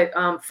 But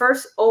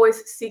first,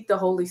 always seek the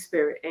Holy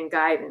Spirit and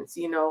guidance,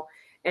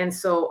 And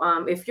so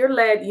if you're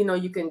led,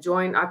 you can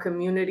join our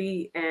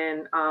community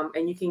and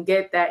you can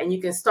get that, and you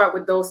can start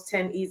with those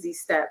 10 easy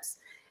steps.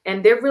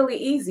 And they're really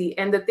easy.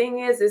 And the thing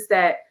is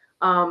that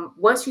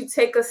once you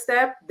take a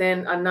step,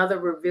 then another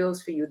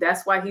reveals for you.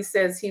 That's why he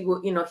says he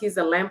will, he's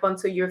a lamp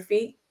unto your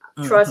feet.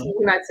 Trust me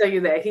when I tell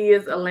you that he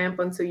is a lamp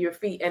unto your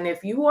feet. And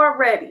if you are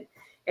ready,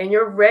 and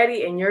you're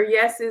ready, and your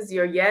yes is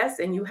your yes,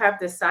 and you have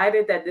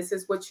decided that this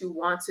is what you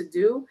want to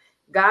do,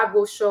 God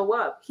will show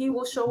up. He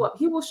will show up.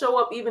 He will show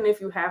up even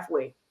if you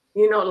halfway, I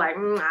don't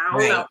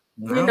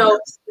know,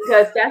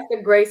 because that's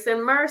the grace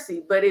and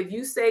mercy. But if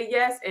you say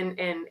yes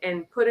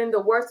and put in the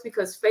works,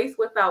 because faith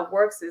without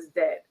works is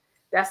dead.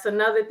 That's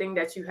another thing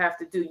that you have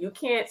to do. You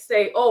can't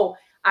say, oh,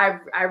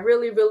 I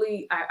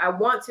really I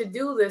want to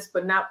do this,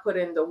 but not put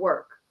in the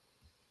work.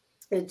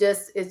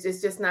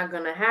 It's just not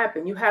going to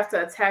happen. You have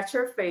to attach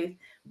your faith,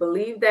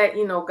 believe that,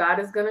 you know, God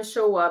is going to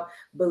show up,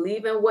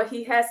 believe in what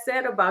he has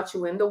said about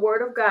you in the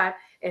word of God,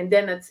 and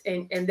then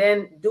and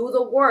then do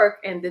the work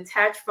and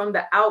detach from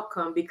the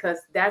outcome, because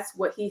that's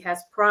what he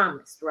has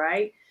promised,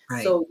 right?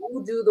 Right. So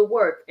you do the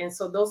work. And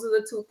so those are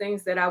the two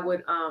things that I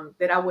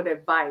would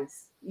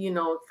advise, you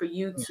know, for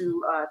you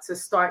to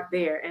start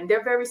there. And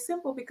they're very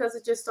simple because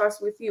it just starts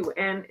with you,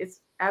 and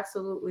it's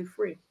absolutely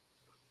free.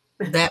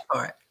 That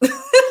part.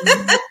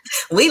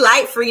 We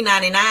like free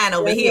 99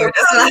 over here.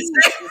 That's what I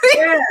say.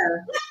 Yeah.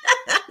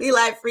 We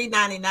like free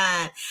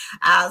 99.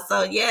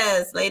 So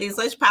yes, ladies,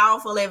 such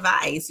powerful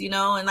advice, you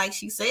know, and like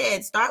she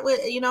said, start with,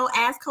 you know,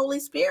 ask Holy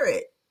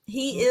Spirit.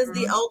 He is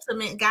the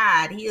ultimate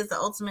guide. He is the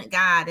ultimate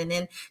guide. And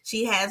then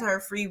she has her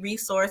free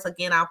resource.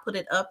 Again, I'll put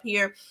it up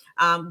here.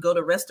 Go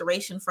to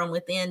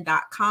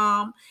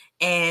restorationfromwithin.com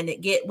and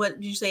get, what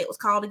did you say it was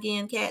called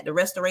again, Kat? The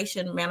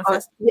Restoration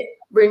Manifesto?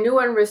 Renew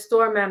and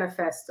Restore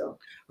Manifesto.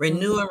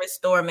 Renew and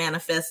Restore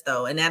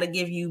Manifesto. And that'll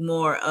give you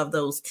more of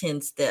those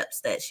 10 steps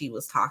that she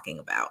was talking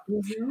about.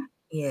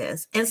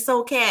 Yes. And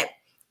so, Kat,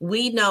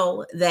 we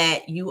know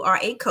that you are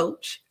a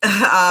coach.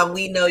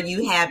 We know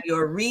you have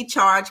your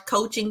Recharge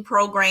coaching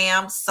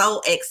program.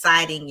 So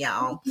exciting,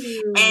 y'all.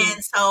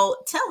 And so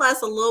tell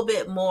us a little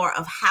bit more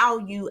of how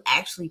you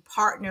actually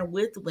partner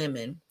with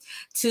women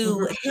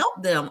to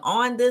help them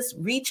on this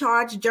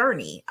recharge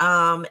journey.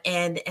 And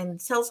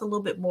tell us a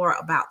little bit more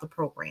about the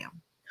program.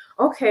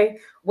 Okay.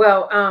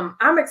 Well,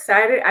 I'm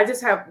excited. I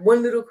just have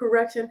one little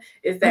correction,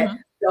 is that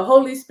the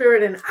Holy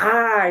Spirit and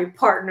I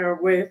partner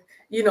with,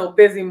 you know,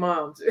 busy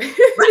moms.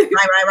 Right.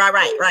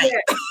 Yeah.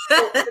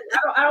 So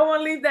I don't want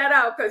to leave that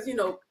out, because, you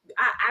know,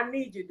 I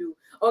need you to.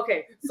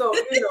 Okay. So,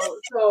 you know,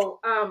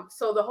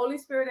 so the Holy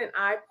Spirit and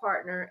I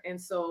partner. And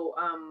so,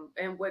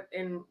 and what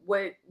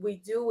we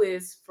do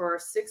is, for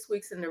 6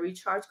 weeks in the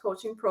Recharge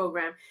coaching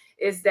program,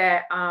 is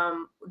that,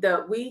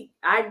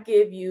 I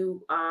give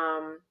you,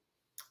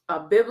 a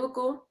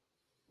biblical,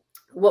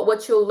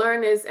 what you'll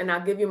learn is, and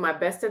I'll give you my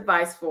best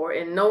advice for,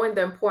 in knowing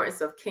the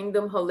importance of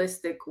kingdom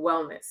holistic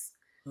wellness,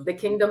 the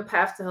kingdom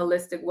path to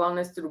holistic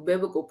wellness through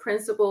biblical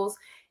principles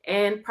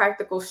and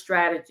practical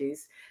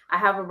strategies. I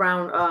have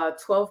around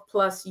 12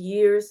 plus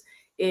years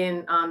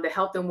in the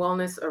health and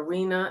wellness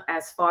arena,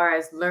 as far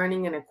as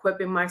learning and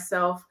equipping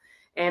myself,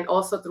 and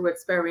also through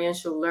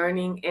experiential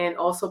learning, and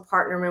also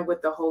partnering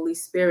with the Holy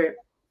Spirit.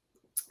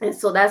 And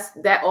so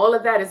all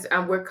of that is,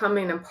 we're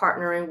coming and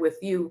partnering with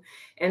you.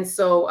 And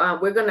so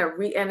we're going to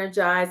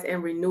re-energize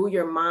and renew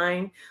your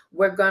mind.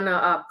 We're going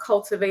to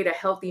cultivate a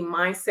healthy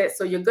mindset.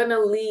 So you're going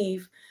to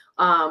leave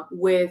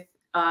with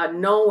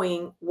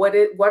knowing what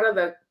are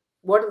the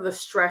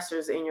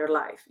stressors in your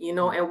life, you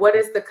know, and what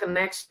is the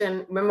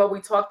connection. Remember,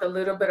 we talked a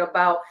little bit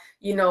about,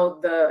 you know,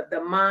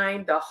 the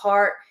mind, the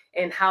heart,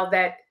 and how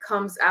that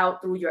comes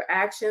out through your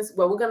actions.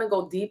 Well, we're going to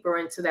go deeper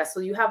into that, so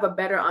you have a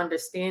better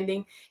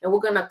understanding, and we're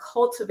going to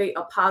cultivate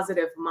a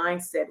positive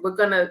mindset. We're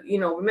going to,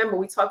 you know, remember,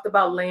 we talked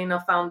about laying a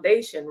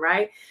foundation,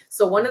 right?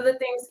 So one of the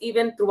things,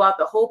 even throughout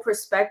the whole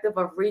perspective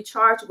of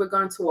Recharge, we're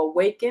going to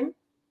awaken,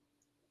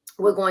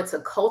 we're going to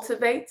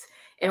cultivate,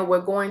 and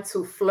we're going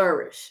to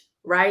flourish,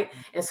 right?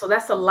 And so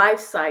that's a life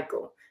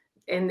cycle.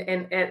 And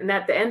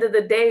at the end of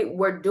the day,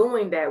 we're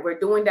doing that. We're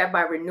doing that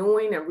by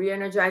renewing and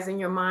re-energizing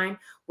your mind.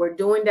 We're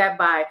doing that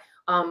by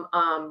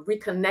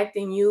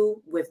reconnecting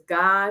you with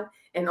God,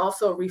 and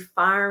also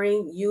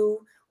refiring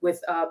you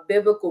with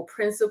biblical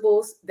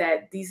principles,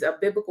 that these are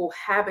biblical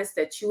habits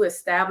that you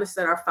establish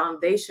that are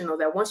foundational,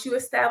 that once you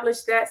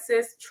establish that,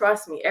 sis,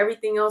 trust me,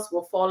 everything else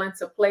will fall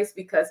into place,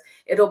 because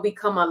it'll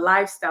become a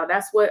lifestyle.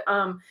 That's what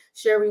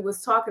Sherry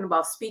was talking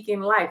about,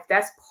 speaking life.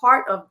 That's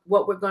part of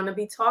what we're going to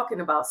be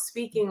talking about,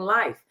 speaking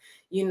life,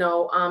 you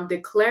know,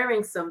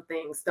 declaring some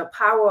things, the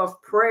power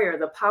of prayer,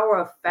 the power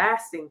of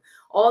fasting,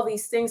 all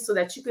these things, so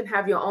that you can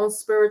have your own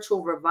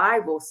spiritual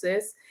revival,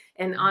 sis.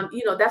 And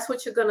you know, that's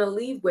what you're going to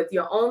leave with,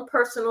 your own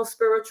personal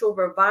spiritual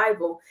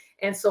revival.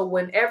 And so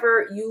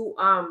whenever you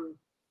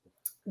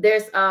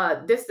there's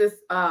this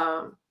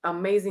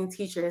amazing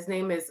teacher, his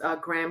name is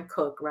Graham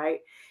Cook, right?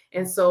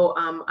 And so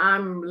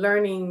I'm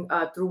learning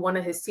through one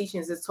of his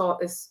teachings.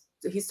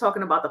 He's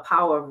talking about the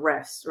power of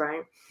rest,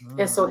 right?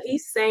 And so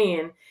he's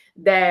saying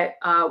that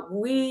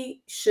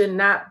we should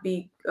not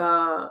be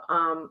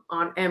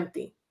on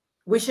empty.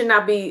 We should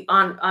not be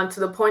on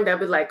to the point that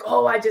we're like,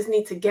 oh, I just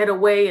need to get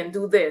away and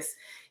do this.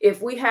 If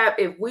we have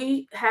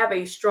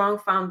a strong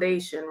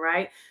foundation,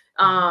 right?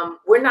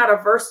 We're not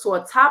averse to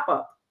a top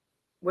up.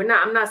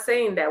 I'm not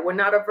saying that we're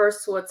not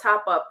averse to a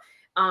top up.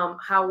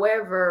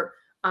 However,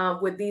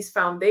 with these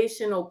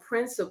foundational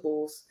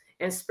principles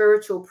and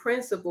spiritual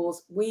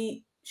principles,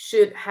 we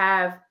should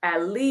have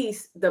at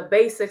least the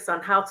basics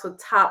on how to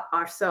top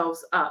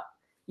ourselves up.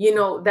 You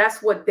know,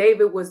 that's what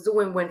David was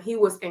doing when he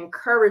was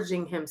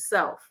encouraging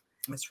himself.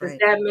 That's right. Does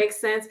that make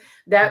sense?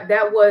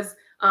 That was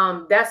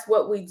That's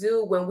what we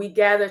do when we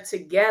gather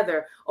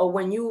together, or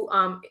when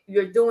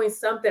you're doing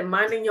something,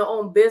 minding your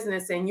own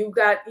business, and you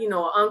got,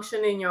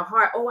 unction in your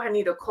heart. Oh, I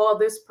need to call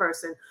this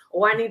person,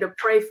 or I need to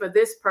pray for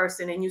this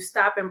person, and you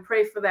stop and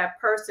pray for that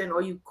person,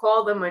 or you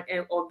call them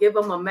or give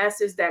them a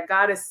message that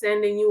God is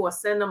sending you, or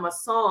send them a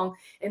song,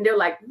 and they're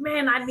like,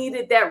 man, I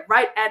needed that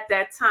right at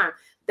that time.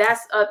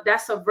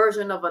 That's a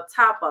version of a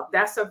top up.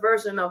 That's a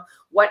version of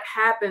what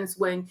happens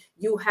when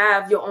you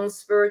have your own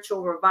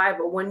spiritual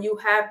revival, when you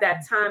have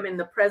that time in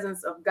the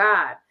presence of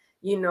God.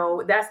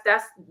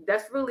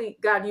 That's really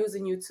God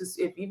using you to.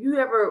 If you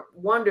ever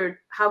wondered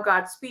how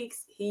God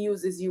speaks, He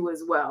uses you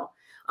as well.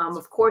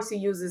 Of course, He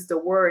uses the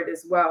word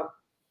as well.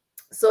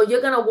 So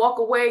you're going to walk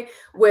away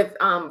with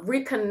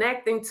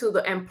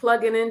reconnecting and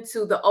plugging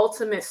into the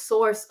ultimate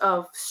source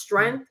of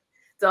strength,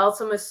 the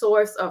ultimate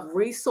source of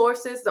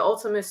resources, the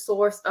ultimate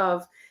source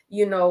of,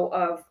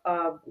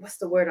 what's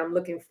the word I'm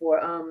looking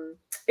for?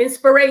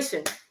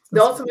 Inspiration,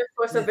 the ultimate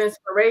source of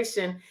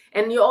inspiration.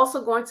 And you're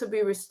also going to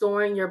be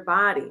restoring your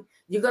body.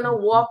 You're going to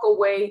walk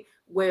away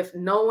with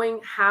knowing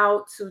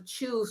how to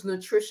choose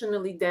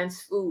nutritionally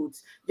dense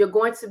foods. You're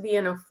going to be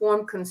an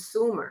informed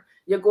consumer.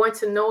 You're going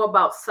to know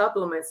about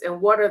supplements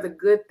and what are the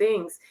good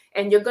things.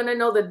 And you're going to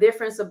know the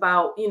difference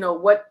about,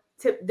 what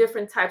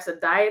different types of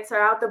diets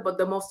are out there. But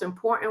the most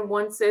important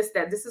one says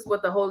that this is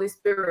what the Holy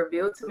Spirit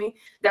revealed to me,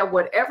 that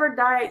whatever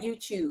diet you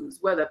choose,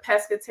 whether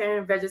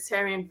pescatarian,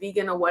 vegetarian,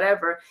 vegan, or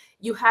whatever,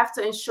 you have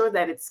to ensure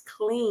that it's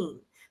clean,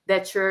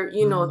 that you're,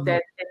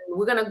 that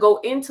we're going to go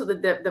into the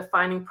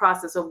defining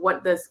process of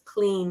what does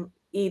clean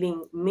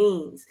eating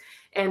means.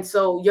 And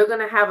so you're going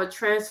to have a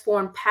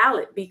transformed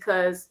palate,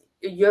 because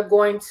you're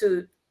going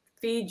to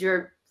feed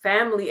your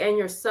family and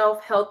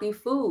yourself healthy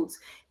foods.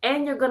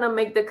 And you're going to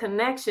make the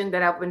connection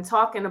that I've been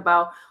talking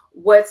about.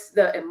 What's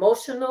the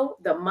emotional,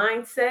 the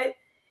mindset,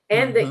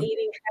 and the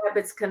eating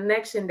habits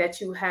connection that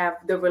you have,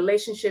 the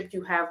relationship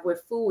you have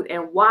with food,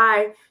 and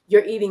why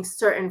you're eating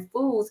certain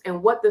foods,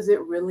 and what does it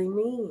really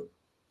mean?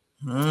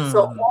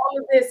 So all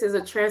of this is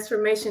a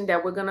transformation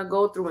that we're going to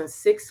go through in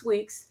 6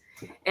 weeks,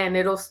 and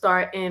it'll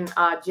start in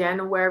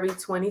January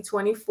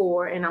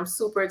 2024. And I'm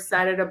super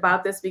excited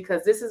about this,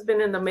 because this has been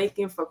in the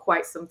making for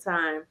quite some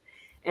time.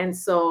 And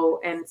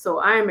so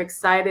I am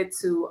excited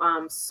to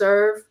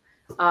serve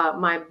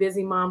my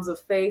busy moms of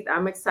faith.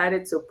 I'm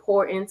excited to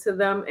pour into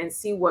them and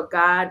see what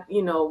God,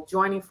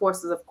 joining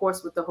forces, of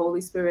course, with the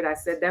Holy Spirit. I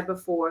said that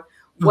before,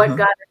 what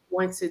God is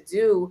going to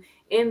do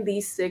in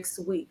these 6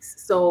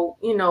 weeks. So,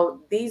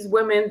 these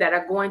women that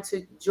are going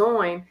to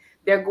join,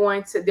 they're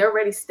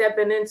already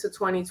stepping into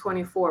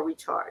 2024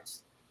 recharged.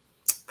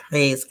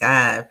 Praise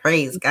God.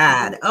 Praise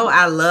God. Oh,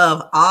 I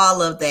love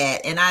all of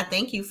that. And I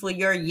thank you for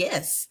your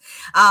yes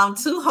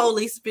to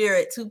Holy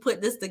Spirit to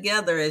put this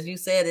together. As you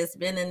said, it's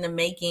been in the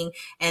making.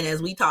 And as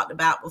we talked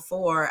about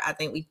before, I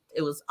think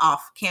it was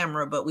off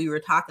camera, but we were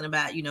talking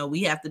about,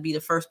 we have to be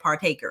the first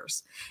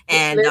partakers.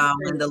 And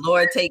when the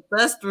Lord takes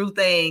us through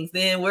things,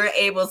 then we're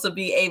able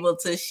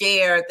to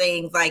share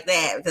things like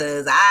that,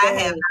 because I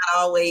have not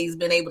always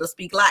been able to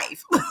speak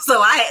life. So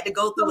I had to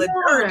go through a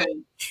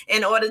journey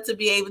in order to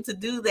be able to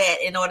do that,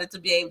 in order to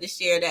be able to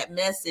share that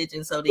message.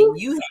 And so then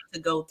you have to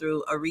go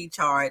through a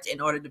recharge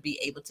in order to be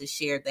able to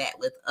share that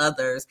with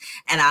others.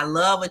 And I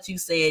love what you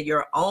said,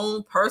 your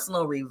own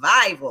personal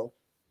revival.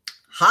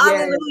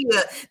 Hallelujah.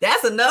 Yes.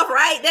 That's enough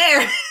right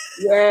there.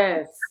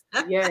 Yes.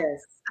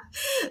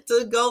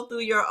 To go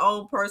through your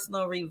own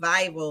personal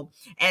revival.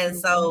 And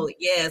so,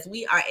 yes,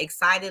 we are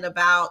excited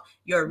about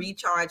your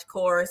recharge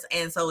course.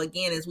 And so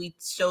again, as we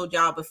showed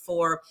y'all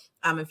before,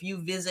 if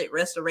you visit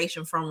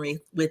Restoration from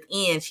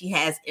Within, she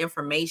has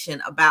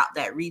information about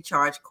that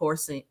recharge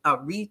course,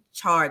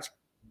 recharge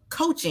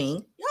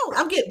coaching. Yo,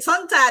 I'm getting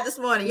tongue-tied this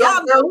morning.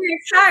 Y'all know we're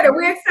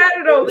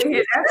excited over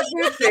here. That's a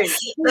good thing.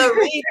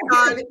 The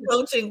recharge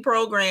coaching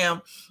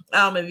program.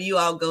 If you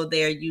all go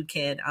there, you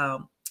can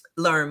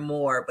learn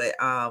more. But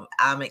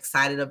I'm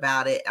excited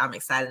about it. I'm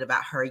excited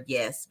about her,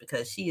 yes,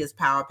 because she is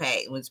power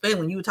packed. Especially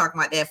when you were talking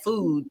about that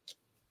food.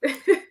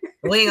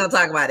 We ain't gonna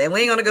talk about that.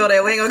 We ain't gonna go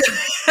there. We ain't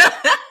gonna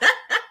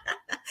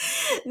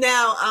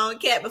Now,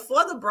 Kat,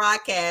 before the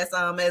broadcast,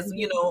 as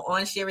you know,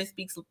 on Sherry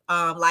Speaks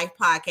Life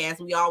podcast,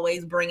 we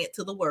always bring it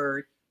to the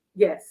word.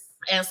 Yes.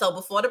 And so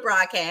before the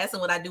broadcast,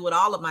 and what I do with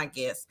all of my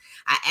guests,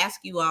 I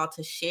ask you all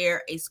to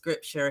share a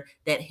scripture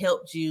that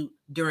helped you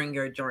during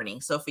your journey.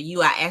 So for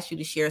you, I asked you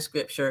to share a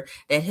scripture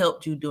that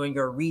helped you during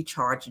your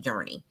recharge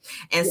journey.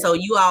 And so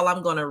you all,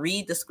 I'm going to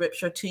read the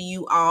scripture to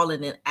you all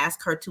and then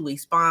ask her to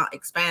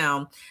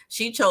expound.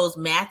 She chose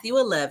Matthew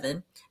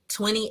 11,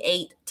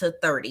 28 to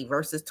 30,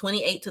 verses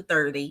 28 to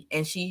 30.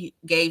 And she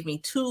gave me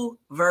 2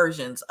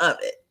 versions of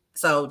it.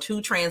 So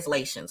 2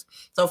 translations.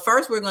 So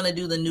first, we're going to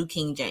do the New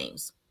King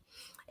James.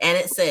 And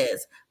it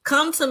says,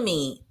 "Come to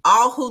me,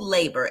 all who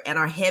labor and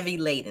are heavy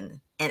laden,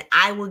 and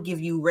I will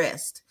give you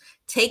rest.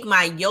 Take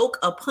my yoke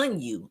upon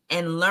you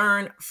and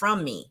learn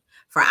from me,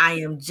 for I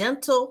am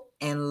gentle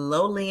and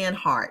lowly in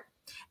heart,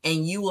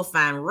 and you will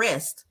find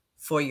rest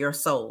for your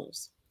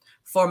souls.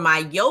 For my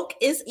yoke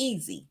is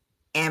easy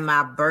and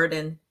my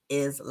burden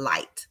is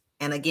light."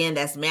 And again,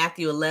 that's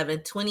Matthew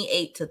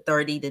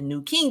 11:28-30, the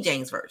New King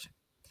James Version.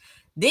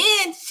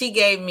 Then she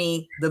gave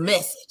me the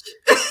message.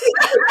 So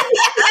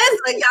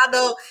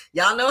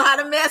y'all know how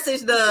the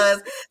message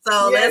does.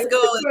 So let's go.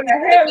 The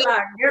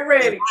headlock. Get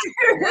ready.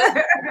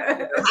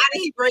 How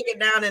did he break it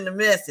down in the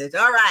message?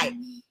 All right.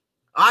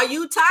 Are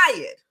you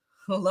tired?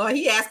 Oh Lord,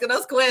 he asking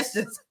us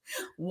questions.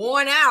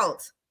 Worn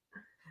out,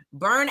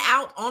 burn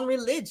out on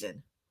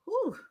religion.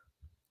 Whew.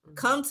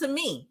 Come to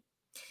me.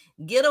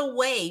 Get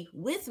away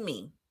with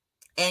me,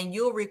 and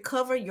you'll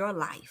recover your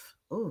life.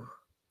 Ooh.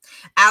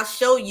 I'll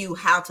show you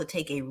how to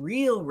take a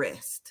real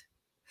rest.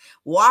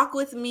 Walk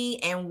with me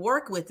and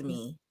work with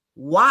me.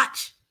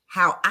 Watch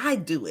how I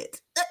do it.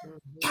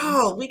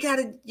 Oh, we got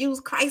to use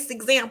Christ's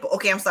example.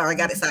 Okay, I'm sorry. I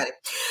got excited.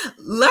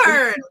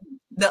 Learn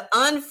the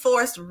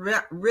unforced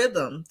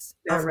rhythms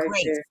of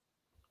grace.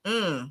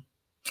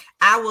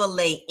 I will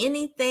lay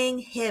anything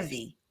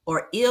heavy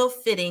or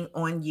ill-fitting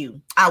on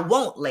you. I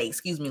won't lay,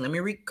 let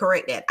me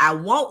correct that. I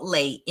won't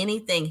lay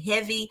anything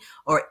heavy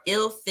or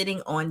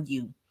ill-fitting on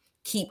you.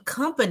 Keep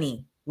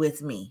company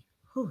with me.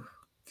 Whew.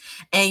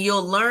 And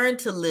you'll learn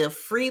to live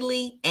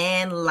freely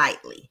and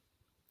lightly.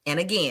 And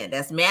again,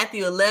 that's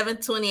Matthew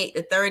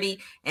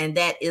 11:28-30, and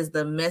that is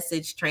the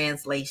Message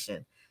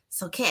translation.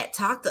 So, Kat,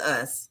 talk to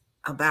us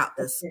about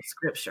this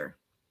scripture.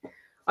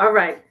 All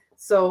right.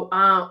 So,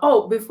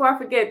 before I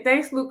forget,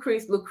 thanks,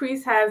 Lucrece.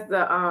 Lucrece has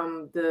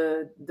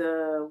the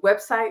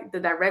website, the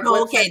direct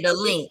website. Okay, the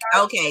link.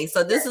 Okay,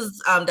 so this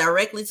is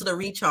directly to the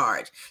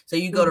recharge. So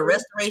you go to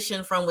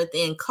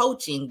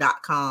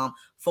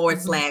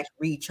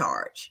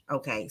restorationfromwithincoaching.com/recharge.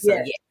 Okay,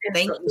 so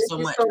thank you so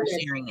much for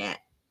sharing that.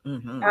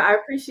 I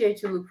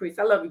appreciate you, Lucrece.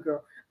 I love you,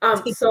 girl.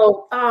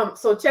 So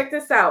check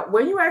this out.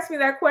 When you asked me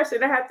that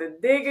question, I had to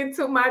dig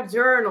into my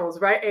journals,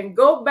 right? And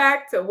go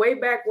back to way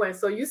back when.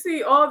 So you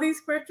see all these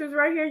scriptures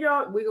right here,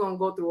 y'all. We're going to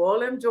go through all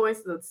them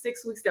joints, the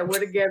 6 weeks that we're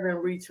together in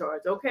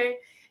recharge. Okay.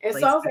 And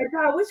so I was like,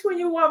 God, which one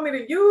you want me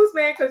to use,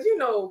 man? Cause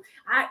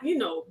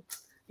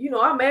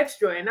I'm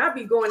extra and I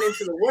be going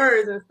into the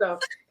words and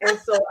stuff. And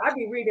so I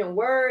be reading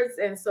words.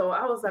 And so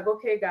I was like,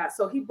 okay, God.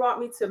 So he brought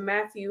me to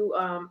Matthew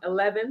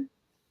 11,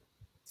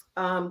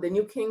 the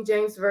New King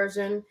James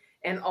Version,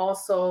 and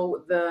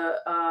also the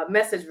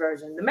Message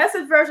version. The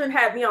Message version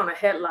had me on a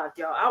headlock,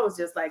 y'all. I was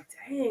just like,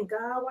 dang,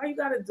 God, why you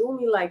got to do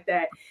me like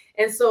that?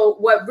 And so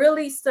what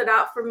really stood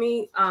out for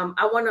me,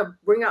 I want to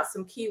bring out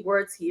some key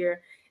words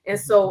here. And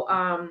so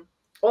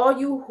all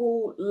you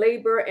who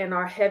labor and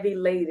are heavy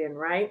laden,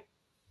 right?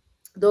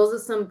 Those are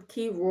some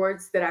key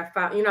words that I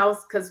found,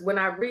 because when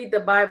I read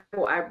the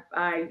Bible, I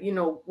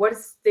what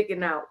is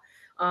sticking out?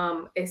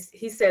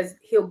 He says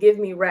he'll give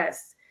me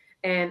rest,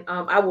 and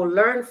I will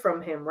learn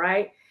from him,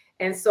 right?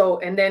 And so,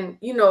 and then,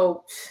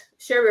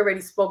 Sherry already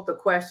spoke the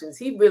questions.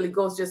 He really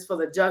goes just for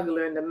the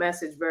jugular in the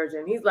Message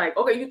version. He's like,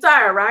 okay, you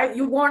tired, right?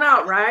 You worn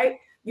out, right?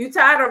 You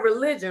tired of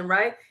religion,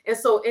 right? And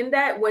so in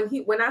that,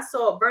 when I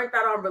saw burnt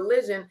out on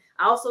religion,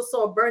 I also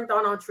saw burnt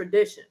out on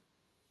tradition.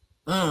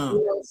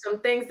 Some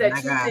things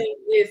that you think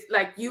is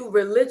like you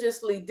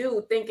religiously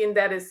do, thinking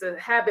that it's a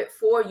habit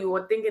for you,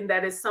 or thinking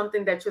that it's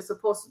something that you're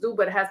supposed to do,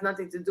 but it has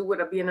nothing to do with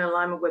it being in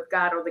alignment with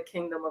God or the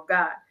kingdom of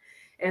God.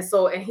 And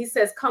so, and he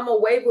says, come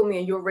away with me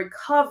and you'll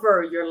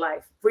recover your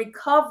life.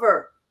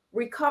 Recover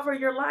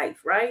your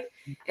life, right?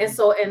 And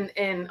so, and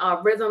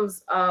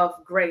rhythms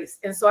of grace.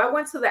 And so I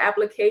went to the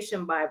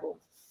Application Bible.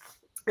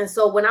 And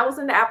so when I was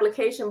in the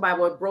Application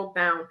Bible, it broke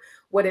down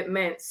what it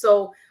meant.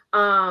 So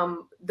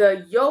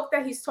the yoke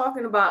that he's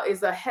talking about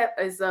is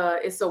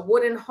a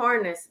wooden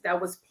harness that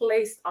was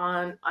placed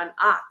on an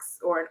ox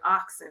or an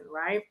oxen,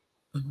 right?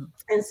 Mm-hmm.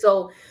 And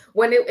so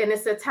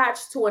it's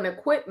attached to an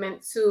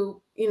equipment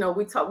to,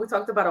 we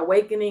talked about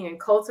awakening and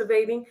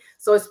cultivating.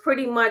 So it's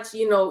pretty much,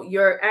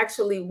 you're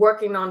actually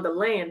working on the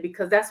land,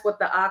 because that's what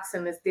the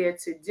oxen is there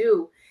to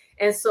do.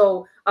 And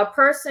so a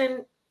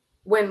person,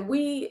 when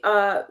we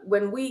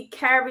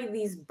carry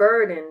these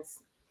burdens,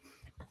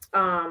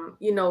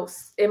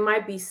 it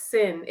might be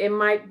sin, it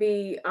might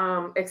be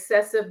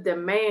excessive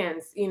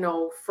demands,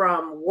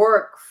 from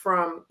work,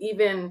 from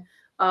even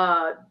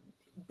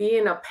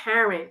being a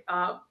parent,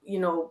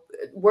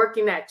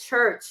 working at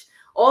church,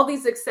 all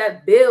these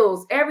except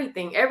bills,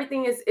 everything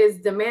is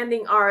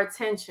demanding our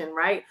attention,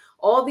 right?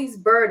 All these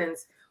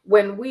burdens,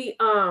 when we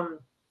have,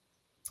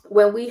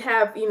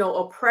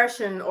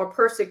 oppression or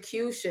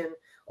persecution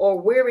or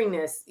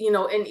weariness,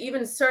 and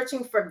even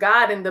searching for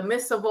God in the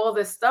midst of all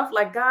this stuff,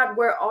 like, God,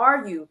 where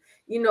are you?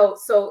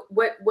 So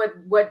what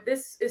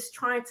this is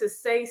trying to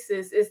say,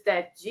 sis, is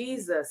that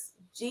Jesus,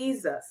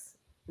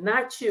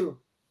 not you,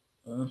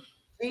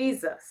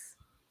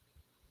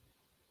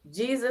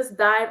 Jesus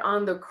died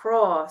on the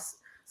cross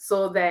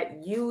so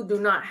that you do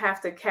not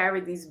have to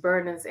carry these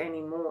burdens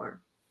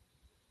anymore.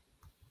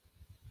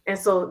 And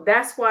so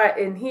that's why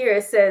in here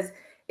it says,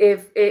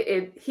 if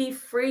he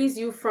frees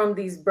you from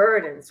these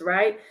burdens,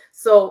 right?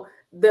 So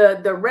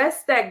the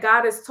rest that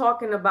God is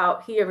talking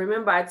about here,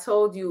 remember I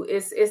told you,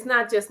 it's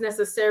not just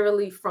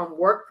necessarily from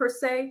work per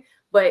se,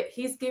 but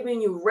he's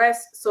giving you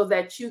rest so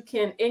that you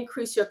can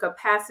increase your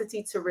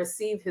capacity to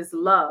receive his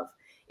love,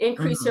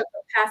 increase your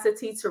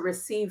capacity to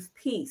receive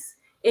peace,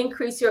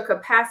 increase your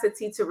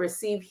capacity to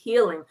receive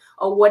healing,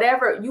 or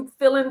whatever you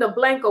fill in the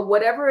blank, or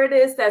whatever it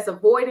is that's a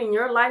void in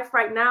your life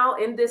right now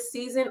in this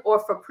season or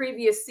for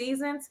previous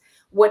seasons.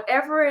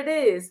 Whatever it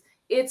is,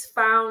 it's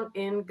found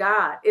in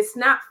God. It's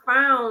not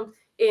found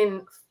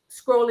in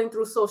scrolling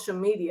through social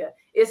media.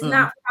 It's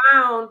not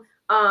found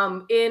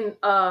in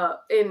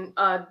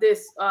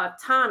this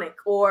tonic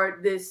or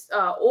this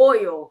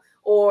oil,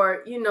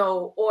 or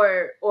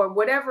or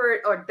whatever,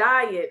 or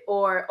diet,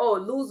 or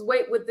lose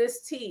weight with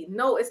this tea.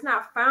 No, it's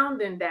not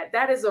found in that.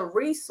 That is a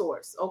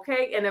resource.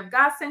 Okay. And if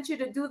God sent you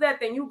to do that,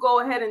 then you go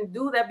ahead and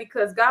do that,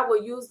 because God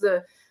will use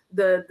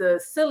the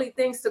silly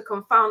things to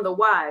confound the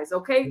wise.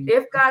 Okay.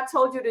 If God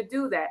told you to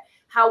do that.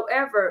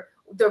 However,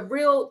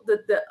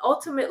 the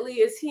ultimately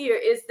is here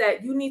is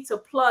that you need to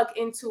plug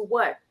into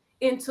what?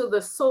 Into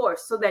the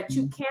source, so that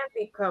you can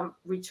become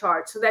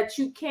recharged, so that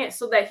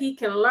he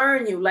can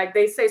learn you, like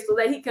they say, so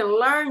that he can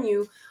learn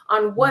you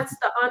on what's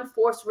the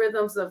unforced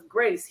rhythms of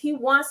grace. He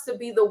wants to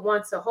be the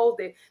one to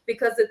hold it,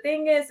 because the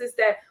thing is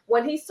that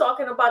when he's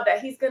talking about that,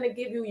 he's going to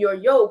give you your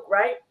yoke,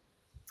 right?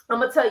 I'm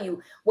gonna tell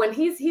you, when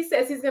he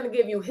says he's gonna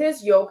give you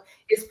his yoke,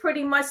 it's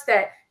pretty much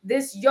that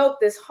this yoke,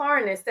 this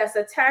harness that's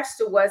attached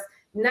to us.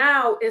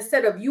 Now,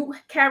 instead of you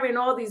carrying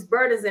all these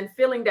burdens and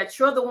feeling that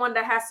you're the one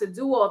that has to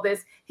do all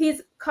this,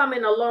 he's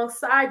coming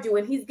alongside you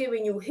and he's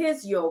giving you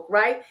his yoke,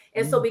 right?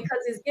 And so because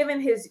he's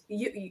giving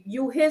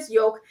you his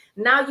yoke,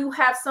 now you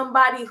have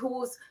somebody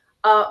who's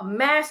a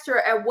master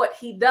at what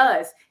he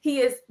does. He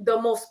is the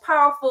most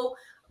powerful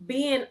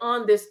being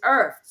on this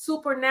earth,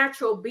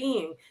 supernatural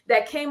being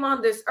that came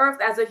on this earth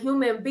as a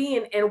human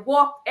being and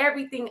walked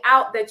everything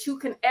out that you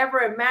can ever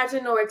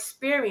imagine or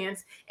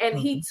experience. And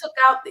he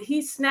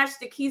snatched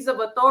the keys of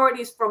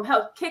authorities from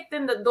hell, kicked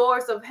in the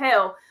doors of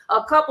hell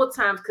a couple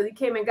times, because he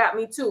came and got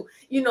me too.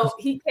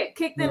 He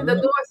kicked in the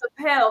doors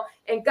of hell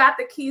and got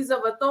the keys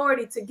of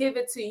authority to give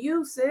it to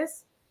you,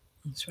 sis.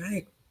 That's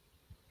right.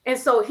 And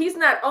so he's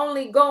not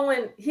only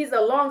he's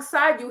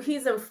alongside you,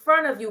 he's in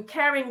front of you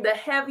carrying the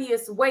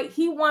heaviest weight.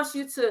 He wants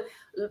you to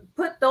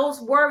put those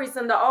worries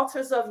in the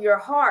altars of your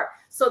heart,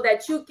 so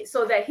that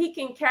he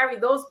can carry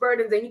those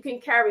burdens and you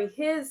can carry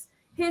his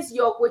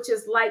yoke, which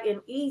is light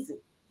and easy.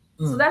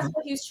 So that's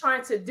what he's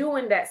trying to do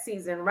in that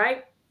season,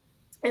 right?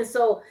 And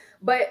so,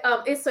 but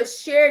it's a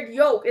shared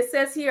yoke. It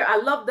says here, I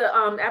love the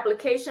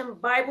application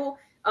Bible.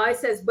 It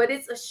says, but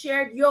it's a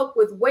shared yoke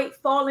with weight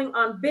falling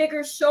on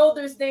bigger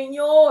shoulders than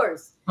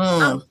yours.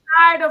 I'm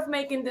tired of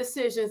making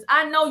decisions.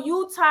 I know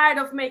you tired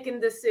of making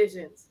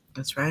decisions.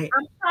 That's right.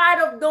 I'm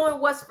tired of doing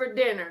what's for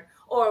dinner,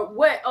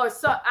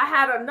 so I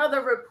had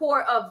another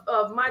report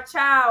of my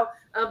child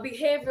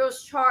behavioral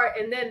chart.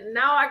 And then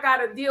now I got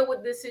to deal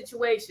with this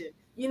situation.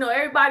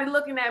 Everybody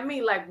looking at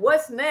me like,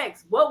 what's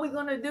next? What we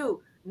going to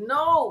do?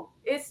 No,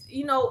 it's,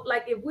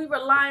 like if we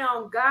rely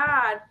on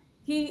God,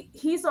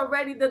 He's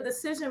already the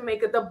decision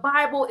maker. The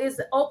Bible is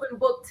an open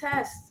book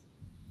test.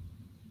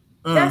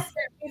 That set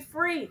me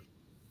free.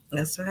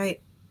 That's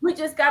right. We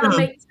just got to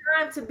make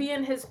time to be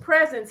in his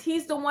presence.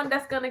 He's the one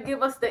that's going to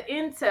give us the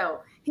intel.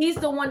 He's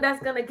the one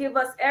that's going to give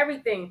us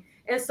everything.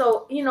 And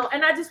so,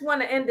 and I just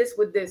want to end this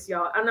with this,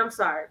 y'all. And I'm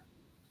sorry.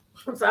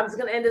 I'm just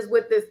going to end this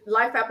with this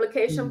Life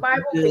Application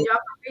Bible. And y'all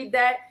can read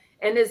that.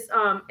 And it's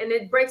and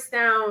it breaks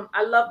down.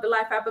 I love the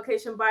Life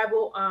Application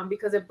Bible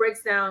because it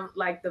breaks down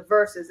like the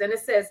verses. And it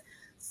says,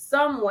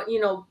 somewhat,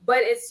 but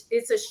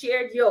it's a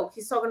shared yoke.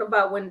 He's talking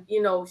about when,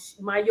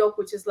 my yoke,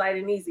 which is light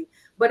and easy,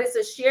 but it's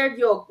a shared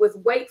yoke with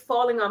weight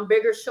falling on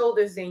bigger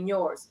shoulders than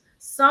yours.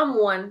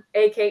 Someone,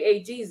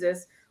 aka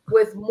Jesus,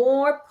 with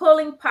more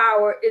pulling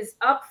power is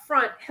up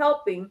front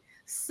helping.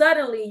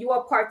 Suddenly you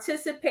are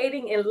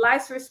participating in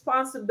life's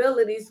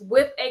responsibilities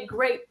with a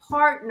great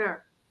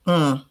partner.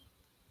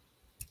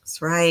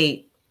 That's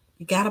right.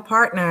 You got a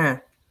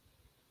partner.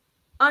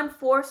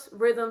 Unforced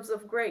rhythms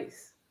of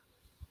grace.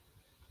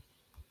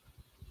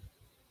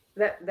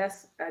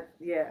 That's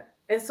yeah.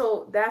 And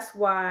so that's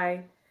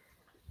why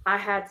I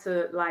had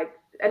to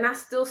and I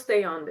still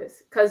stay on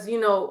this, because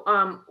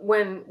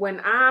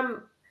when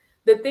I'm,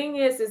 the thing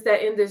is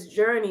that in this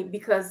journey,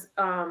 because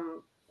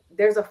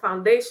there's a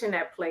foundation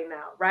at play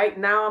now, right?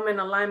 Now I'm in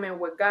alignment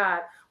with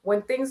God.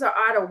 When things are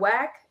out of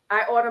whack,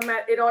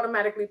 it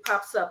automatically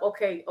pops up.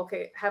 Okay,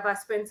 have I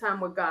spent time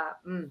with God?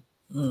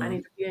 I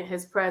need to be in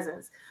his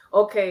presence.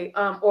 Okay,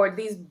 or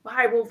these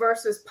Bible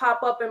verses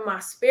pop up in my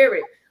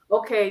spirit.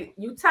 Okay,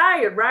 you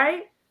tired,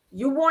 right?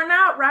 You worn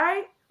out,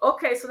 right?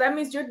 Okay, so that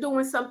means you're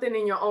doing something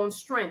in your own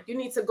strength. You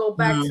need to go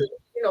back to,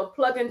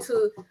 plug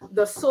into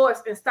the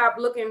source and stop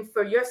looking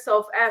for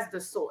yourself as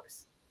the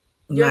source.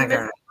 You're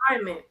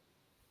misalignment.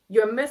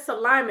 You're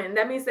misalignment.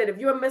 That means that if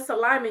you're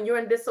misalignment, you're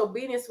in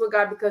disobedience with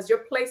God, because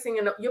you're placing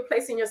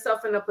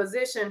yourself in a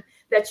position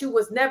that you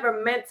was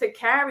never meant to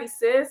carry,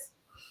 sis.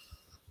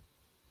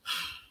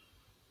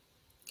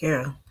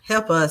 Yeah,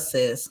 help us,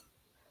 sis.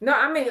 No,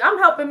 I mean, I'm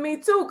helping me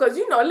too, because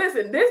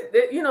listen, this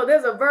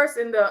there's a verse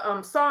in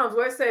the Psalms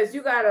where it says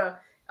you gotta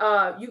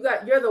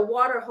you're the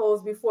water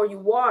hose before you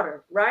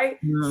water,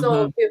 right? Mm-hmm.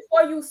 So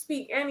before you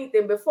speak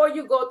anything, before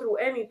you go through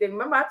anything,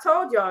 remember I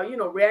told y'all,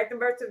 reacting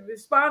versus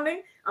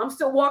responding. I'm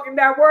still walking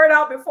that word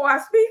out before I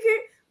speak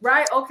it,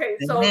 right? Okay,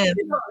 so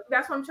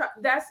that's what I'm trying.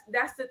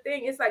 That's the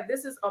thing. It's like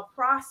this is a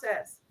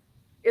process.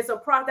 It's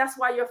a that's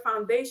why your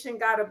foundation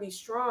got to be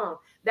strong.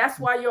 That's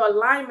why your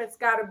alignments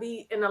got to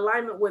be in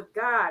alignment with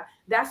God.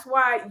 That's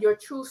why your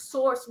true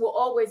source will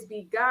always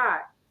be God.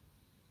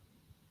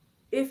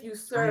 If you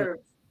serve,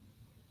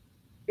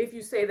 if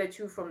you say that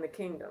you from the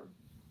kingdom,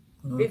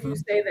 if you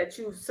say that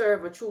you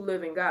serve a true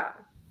living God.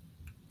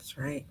 That's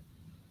right.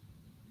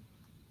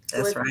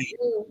 That's right.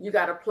 You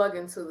got to plug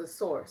into the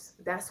source.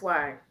 That's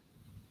why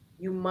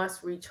you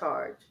must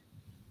recharge.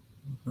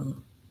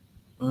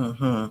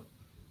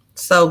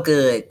 So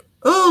good.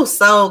 Oh,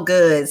 so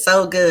good.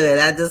 So good.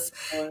 I just,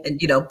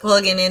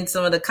 plugging in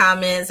some of the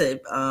comments.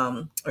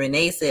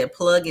 Renee said,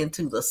 plug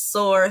into the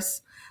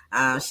source.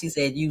 She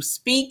said, you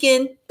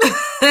speaking.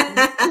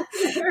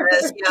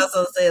 She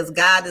also says,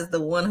 God is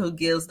the one who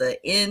gives the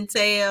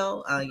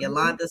intel.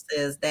 Yolanda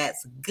says,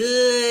 that's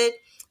good.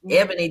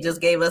 Ebony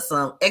just gave us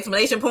some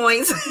exclamation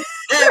points.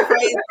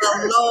 Praise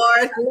the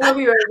Lord. I love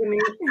you, Ebony.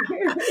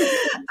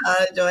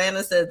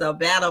 Joanna says, the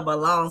battle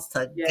belongs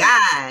to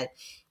God.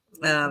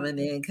 And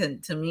then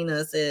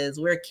Tamina says,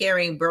 we're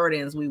carrying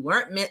burdens we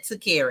weren't meant to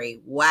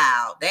carry.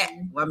 Wow.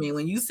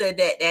 When you said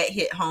that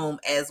hit home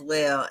as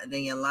well. And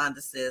then Yolanda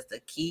says,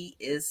 the key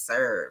is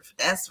serve.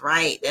 That's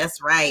right.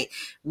 That's right.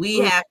 We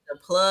have to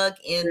plug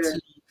into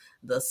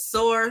the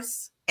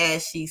source,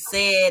 as she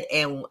said.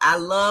 And I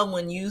love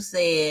when you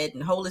said,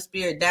 and Holy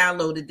Spirit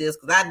downloaded this,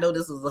 because I know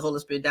this was the Holy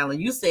Spirit download.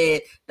 You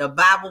said the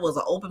Bible was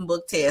an open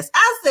book test.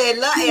 I said,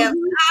 look, if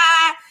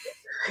I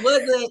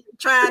wasn't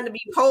trying to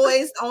be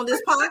poised on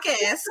this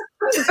podcast,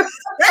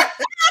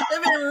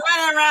 I've been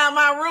running around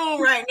my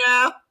room right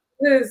now.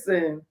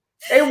 Listen,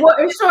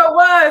 it sure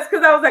was,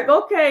 because I was like,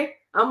 okay,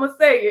 I'm gonna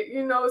say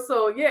it,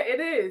 so yeah, it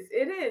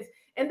is.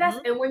 And that's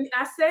and when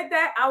I said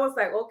that, I was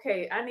like,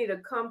 okay, I need to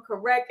come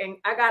correct, and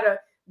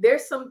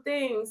there's some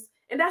things,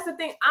 and that's the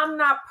thing, I'm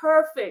not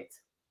perfect.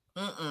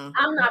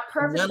 I'm not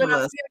perfect, but I'm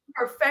being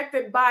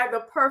perfected by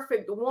the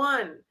perfect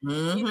one.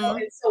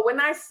 And so when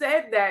I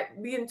said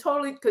that, being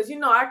totally, because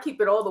I keep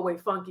it all the way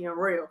funky and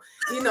real,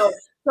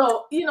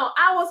 so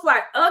I was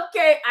like,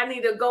 okay, I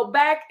need to go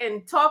back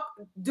and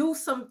do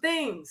some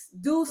things,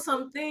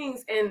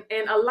 and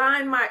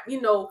align my,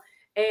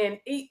 and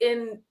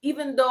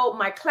even though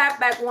my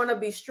clapback want to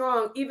be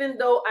strong, even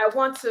though I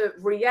want to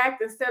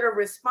react instead of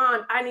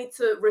respond, I need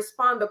to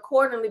respond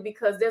accordingly,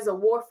 because there's a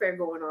warfare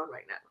going on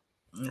right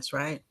now. That's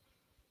right.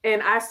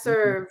 And I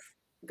serve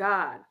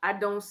God. I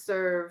don't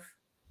serve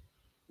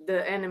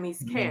the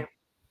enemy's camp.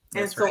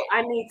 And so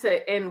I need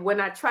to, and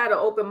when I try to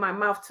open my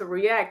mouth to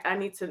react, I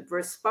need to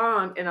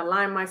respond and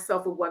align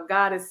myself with what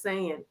God is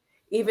saying.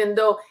 Even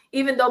though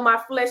my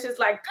flesh is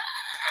like,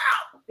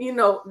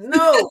 no.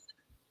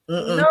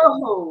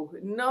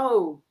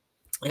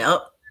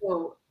 Yep.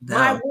 So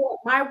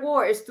my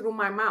war is through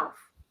my mouth.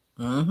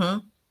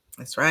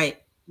 That's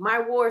right. My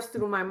war is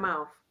through my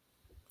mouth.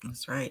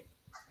 That's right.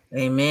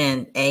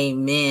 Amen.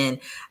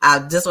 I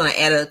just want to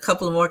add a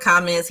couple of more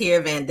comments here.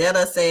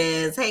 Vendetta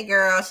says, hey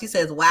girl, she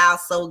says, wow,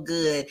 so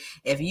good.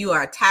 If you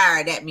are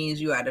tired, that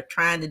means you are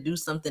trying to do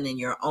something in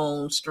your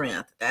own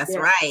strength. That's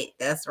right.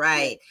 That's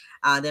right.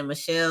 Then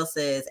Michelle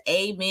says,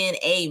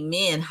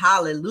 amen.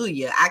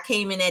 Hallelujah. I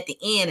came in at the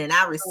end and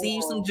I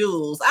received some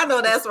jewels. I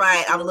know that's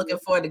right. I'm looking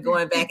forward to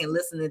going back and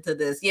listening to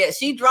this. Yeah,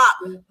 she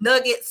dropped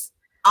nuggets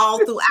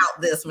all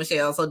throughout this,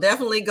 Michelle. So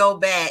definitely go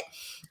back.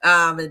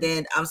 And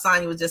then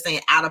Sonia was just saying,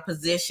 out of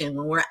position.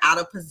 When we're out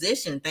of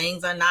position,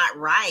 things are not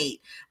right.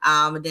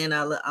 And then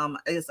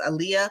it's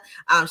Aaliyah.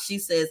 She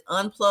says,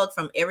 unplug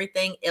from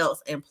everything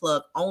else and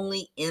plug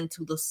only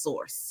into the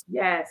source.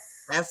 Yes.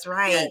 That's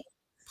right. Yes.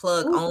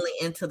 Plug only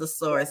into the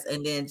source. Yes.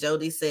 And then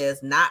Jody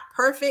says, not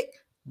perfect,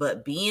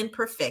 but being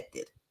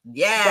perfected.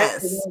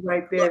 Yes. That's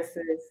right there,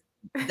 sis.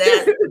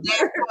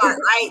 That part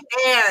right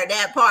there.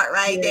 That part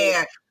right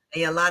there.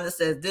 And Yolanda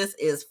says, this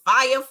is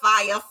fire.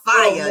 Oh, yes,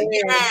 fire.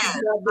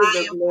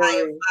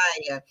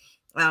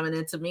 And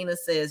then Tamina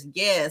says,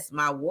 yes,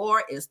 my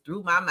war is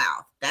through my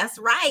mouth. That's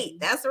right,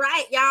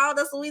 y'all.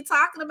 That's what we're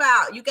talking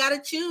about. You got to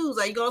choose.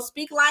 Are you going to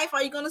speak life? Or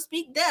are you going to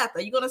speak death?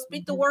 Are you going to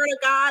speak the word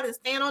of God and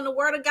stand on the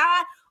word of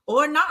God?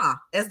 Or nah,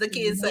 as the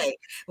kids say.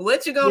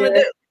 What you going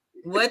to do?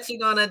 What you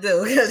going to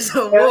do? Because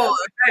the war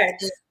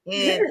is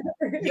in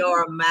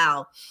your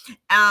mouth.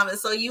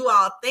 So you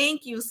all,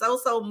 thank you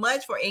so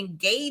much for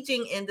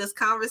engaging in this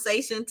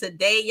conversation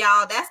today,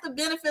 y'all. That's the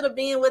benefit of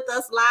being with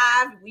us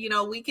live.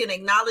 We can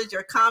acknowledge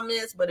your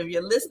comments, but if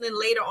you're listening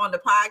later on the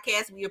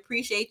podcast, we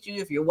appreciate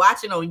you. If you're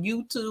watching on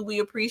YouTube, we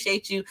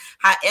appreciate you.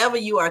 However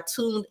you are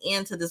tuned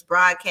into this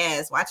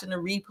broadcast, watching the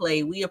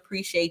replay, we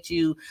appreciate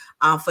you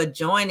for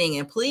joining.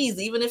 And please,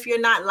 even if you're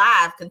not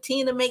live,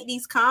 continue to make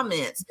these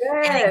comments.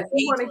 Yes,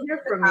 we want to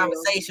hear from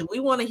conversation.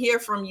 We want to hear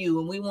from you,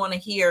 and we want to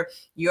hear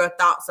your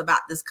thoughts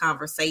about this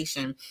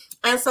conversation.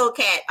 And so,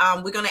 Kat,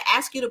 we're going to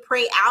ask you to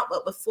pray out.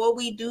 But before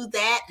we do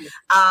that,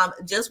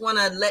 just want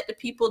to let the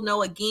people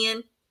know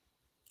again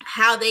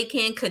how they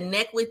can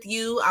connect with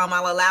you.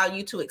 I'll allow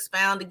you to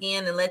expound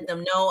again and let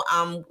them know.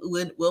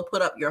 We'll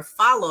put up your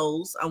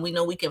follows. We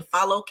know we can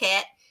follow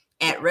Kat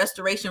at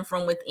Restoration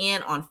from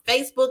Within on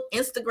Facebook,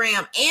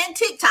 Instagram, and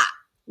TikTok.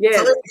 Yes.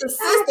 So it's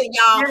consistent,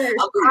 y'all,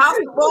 across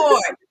the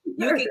board.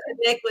 You can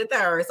connect with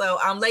her. So,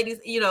 ladies,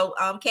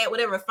 Kat,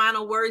 whatever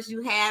final words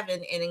you have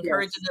and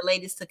encouraging the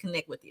ladies to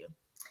connect with you.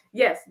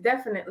 Yes,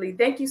 definitely.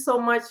 Thank you so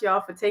much,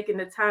 y'all, for taking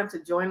the time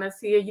to join us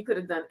here. You could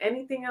have done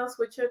anything else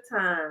with your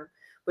time,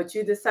 but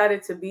you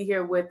decided to be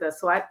here with us.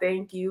 So I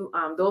thank you.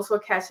 Those who are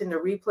catching the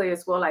replay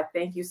as well, I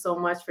thank you so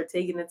much for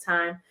taking the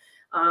time.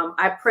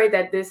 I pray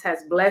that this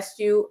has blessed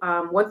you.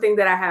 One thing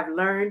that I have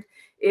learned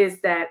is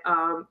that,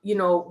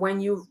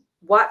 when you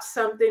watch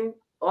something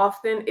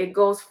often, it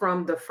goes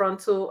from the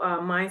frontal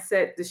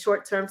mindset, the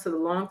short term, to the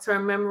long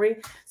term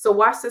memory. So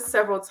watch this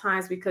several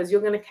times, because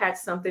you're going to catch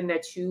something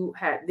that you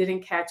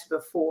didn't catch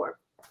before.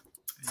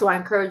 So I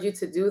encourage you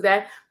to do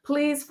that.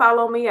 Please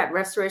follow me at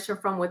Restoration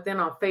from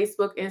Within on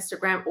Facebook,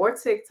 Instagram, or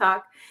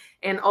TikTok.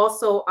 And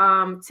also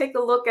take a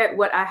look at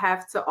what I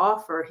have to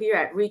offer here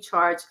at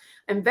Recharge.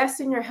 Invest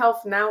in your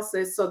health now,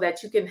 sis, so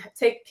that you can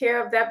take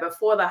care of that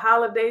before the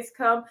holidays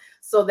come,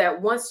 so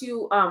that once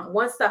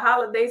the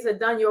holidays are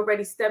done, you're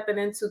already stepping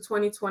into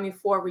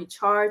 2024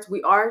 Recharge.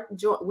 We are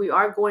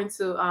going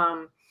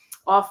to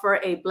offer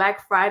a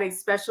Black Friday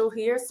special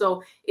here.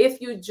 So if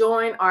you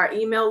join our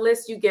email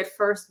list, you get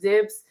first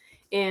dibs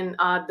in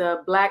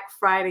the Black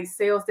Friday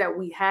sales that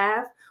we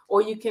have.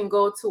 Or you can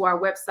go to our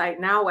website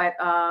now at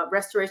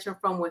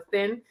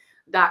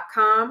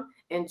restorationfromwithin.com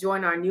and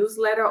join our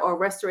newsletter, or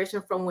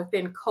Restoration from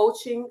Within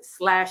Coaching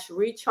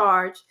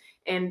 /Recharge.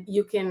 And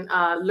you can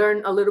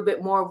learn a little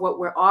bit more of what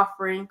we're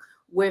offering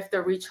with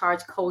the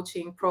Recharge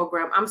Coaching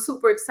Program. I'm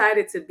super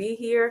excited to be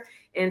here.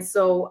 And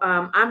so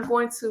I'm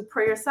going to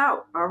pray us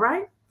out. All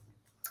right.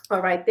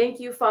 All right. Thank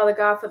you, Father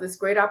God, for this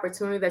great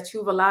opportunity that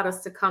you've allowed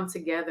us to come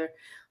together.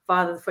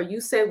 Father, for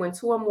you said when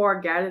two or more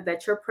are gathered,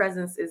 that your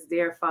presence is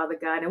there, Father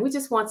God. And we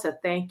just want to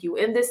thank you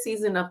in this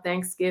season of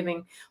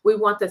Thanksgiving. We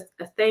want to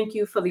thank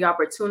you for the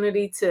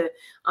opportunity to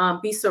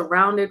be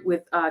surrounded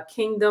with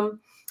kingdom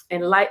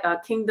and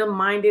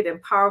kingdom-minded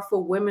and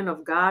powerful women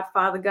of God,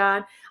 Father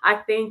God. I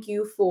thank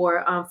you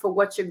for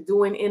what you're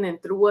doing in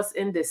and through us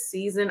in this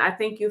season. I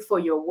thank you for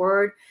your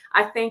word.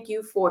 I thank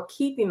you for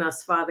keeping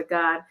us, Father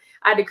God.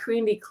 I decree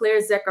and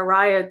declare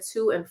Zechariah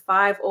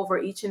 2:5 over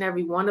each and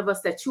every one of us,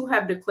 that you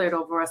have declared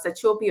over us,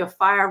 that you'll be a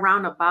fire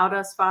round about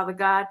us, Father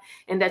God,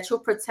 and that you're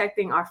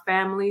protecting our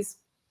families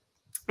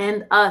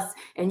and us,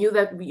 and you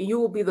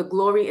will be the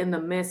glory in the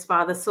midst,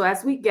 Father. So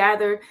as we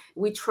gather,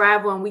 we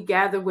travel and we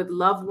gather with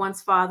loved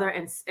ones, Father,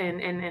 and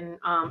in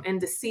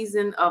the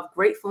season of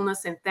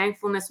gratefulness and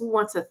thankfulness, we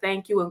want to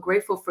thank you and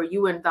grateful for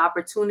you and the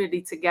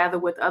opportunity to gather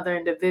with other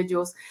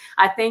individuals.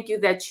 I thank you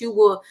that you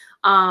will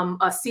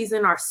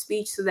season our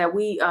speech so that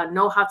we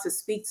know how to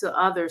speak to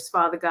others,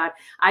 Father God.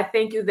 I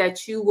thank you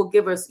that you will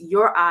give us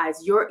your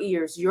eyes, your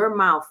ears, your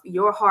mouth,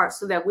 your heart,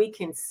 so that we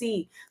can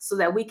see, so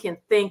that we can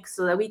think,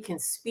 so that we can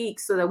speak,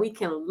 so that we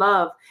can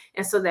love,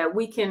 and so that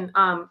we can,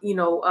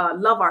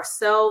 love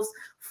ourselves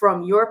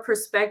from your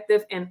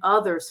perspective and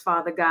others,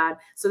 Father God,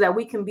 so that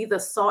we can be the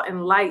salt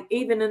and light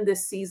even in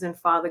this season,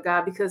 Father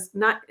God, because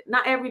not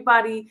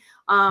everybody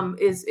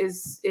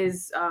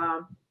is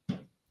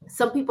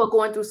some people are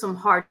going through some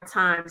hard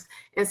times.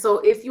 And so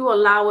if you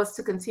allow us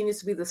to continue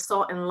to be the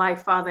salt and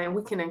light, Father, and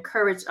we can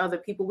encourage other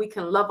people, we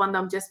can love on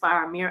them just by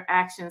our mere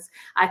actions.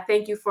 I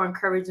thank you for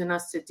encouraging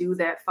us to do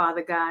that,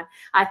 Father God.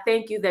 I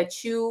thank you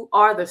that you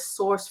are the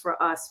source for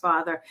us,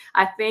 Father.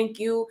 I thank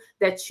you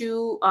that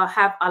you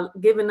have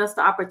given us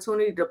the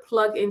opportunity to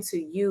plug into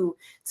you,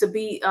 to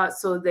be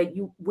so that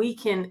we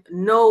can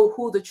know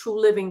who the true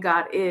living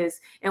God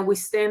is. And we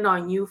stand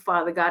on you,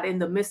 Father God, in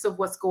the midst of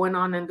what's going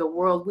on in the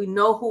world. We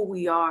know who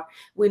we are.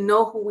 We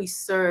know who we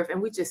serve,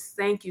 and we just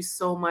thank you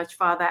so much,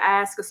 Father. I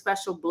ask a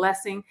special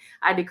blessing.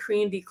 I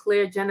decree and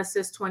declare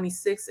Genesis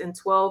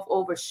 26:12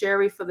 over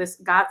Sherry for this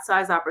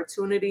God-sized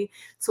opportunity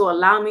to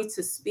allow me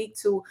to speak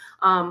to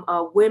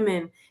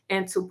women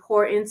and to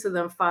pour into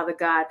them, Father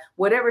God.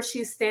 Whatever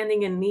she's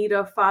standing in need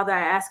of, Father, I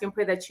ask and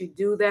pray that you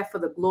do that for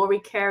the glory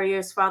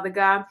carriers, Father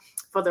God,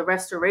 for the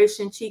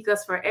restoration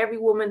chicas, for every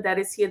woman that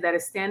is here that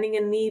is standing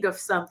in need of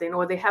something,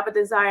 or they have a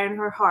desire in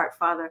her heart,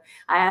 Father.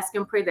 I ask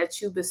and pray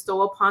that you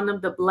bestow upon them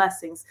the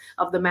blessings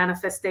of the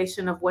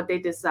manifestation of what they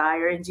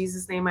desire. In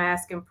Jesus' name I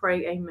ask and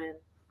pray, amen.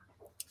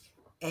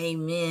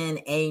 Amen,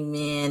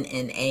 amen,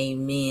 and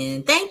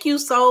amen. Thank you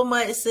so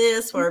much,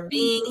 sis, for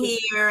being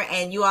here.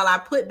 And you all, I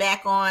put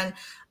back on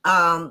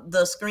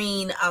the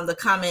screen the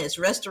comments,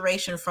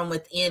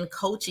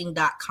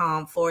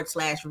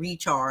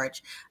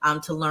 restorationfromwithincoaching.com/recharge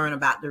to learn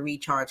about the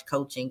Recharge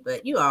coaching.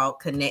 But you all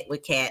connect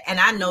with Kat, and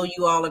I know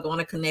you all are going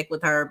to connect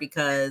with her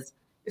because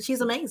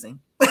she's amazing.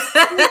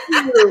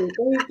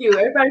 Thank you.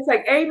 Everybody's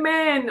like,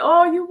 amen.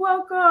 Oh, you're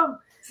welcome.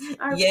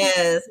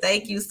 Yes,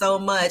 thank you so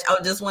much. I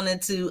just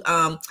wanted to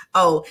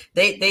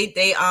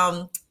they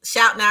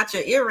shouting out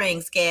your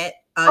earrings, Kat.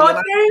 Thank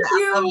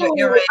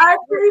you. I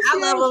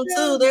appreciate I love them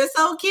too. They're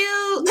so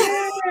cute.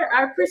 Yeah,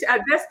 I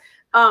appreciate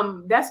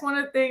that's one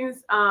of the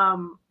things.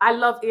 I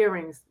love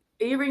earrings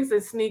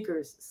and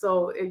sneakers.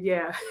 So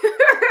yeah.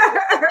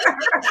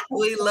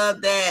 We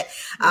love that.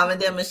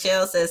 And then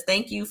Michelle says,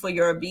 thank you for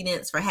your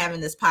obedience for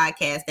having this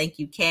podcast. Thank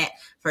you, Kat,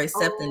 for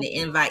accepting the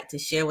invite to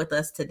share with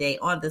us today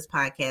on this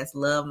podcast.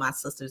 Love my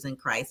sisters in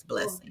Christ.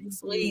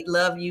 Blessings. We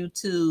love you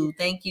too.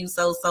 Thank you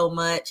so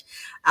much.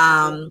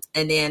 And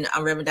then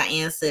Reverend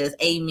Diane says,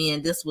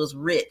 amen. This was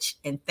rich.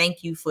 And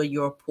thank you for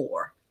your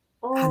pour.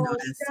 I know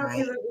that's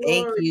right.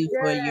 Thank you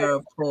for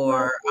your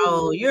pour.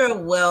 Oh, you're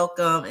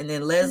welcome. And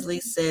then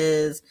Leslie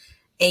says,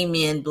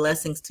 amen.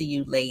 Blessings to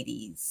you,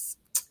 ladies.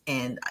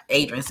 And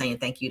Adrian saying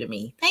thank you to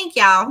me. Thank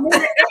y'all.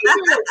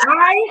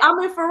 I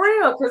mean, for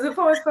real, because if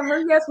it was for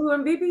her, yes, we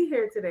wouldn't be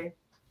here today.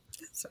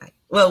 That's right.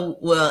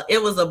 Well,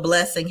 it was a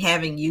blessing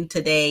having you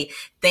today.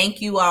 Thank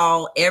you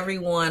all,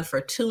 everyone, for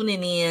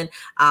tuning in,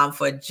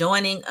 for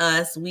joining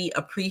us. We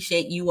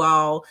appreciate you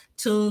all.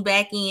 Tune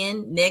back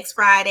in next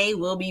Friday.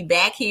 We'll be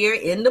back here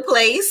in the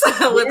place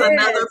with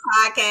another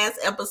podcast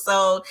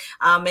episode.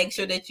 Make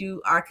sure that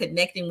you are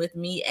connecting with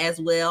me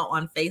as well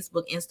on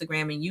Facebook,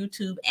 Instagram, and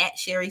YouTube at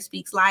Sherry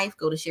Speaks Life.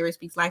 Go to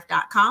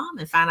sherryspeakslife.com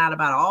and find out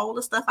about all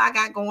the stuff I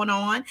got going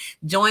on.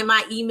 Join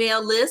my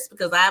email list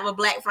because I have a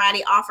Black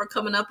Friday offer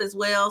coming up as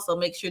well.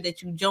 So make sure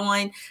that you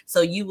join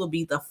so you will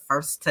be the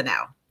first to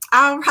know.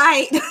 All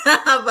right.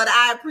 But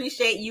I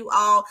appreciate you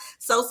all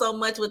so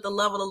much with the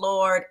love of the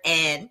Lord.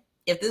 And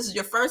if this is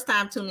your first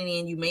time tuning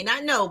in, you may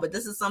not know, but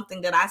this is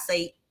something that I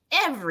say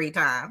every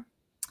time.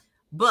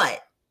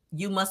 But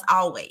you must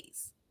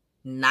always,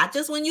 not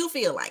just when you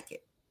feel like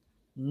it,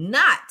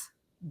 not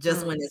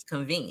just when it's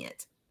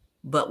convenient,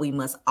 but we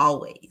must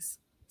always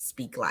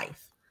speak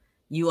life.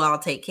 You all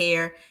take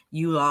care.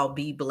 You all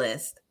be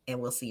blessed. And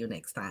we'll see you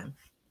next time.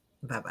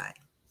 Bye-bye.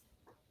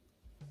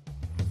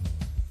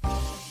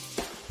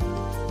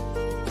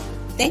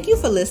 Thank you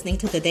for listening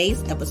to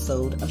today's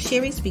episode of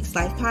Sherry Speaks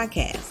Life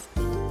podcast.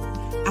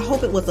 I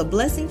hope it was a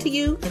blessing to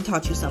you and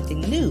taught you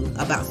something new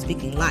about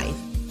speaking life.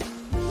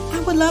 I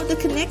would love to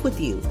connect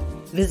with you.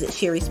 Visit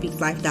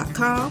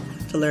sherryspeakslife.com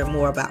to learn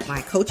more about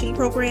my coaching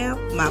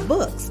program, my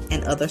books,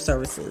 and other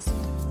services.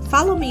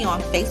 Follow me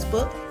on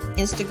Facebook,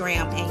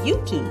 Instagram, and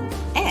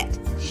YouTube at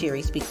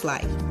Sherry Speaks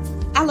Life.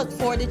 I look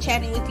forward to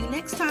chatting with you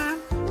next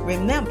time.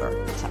 Remember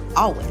to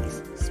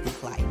always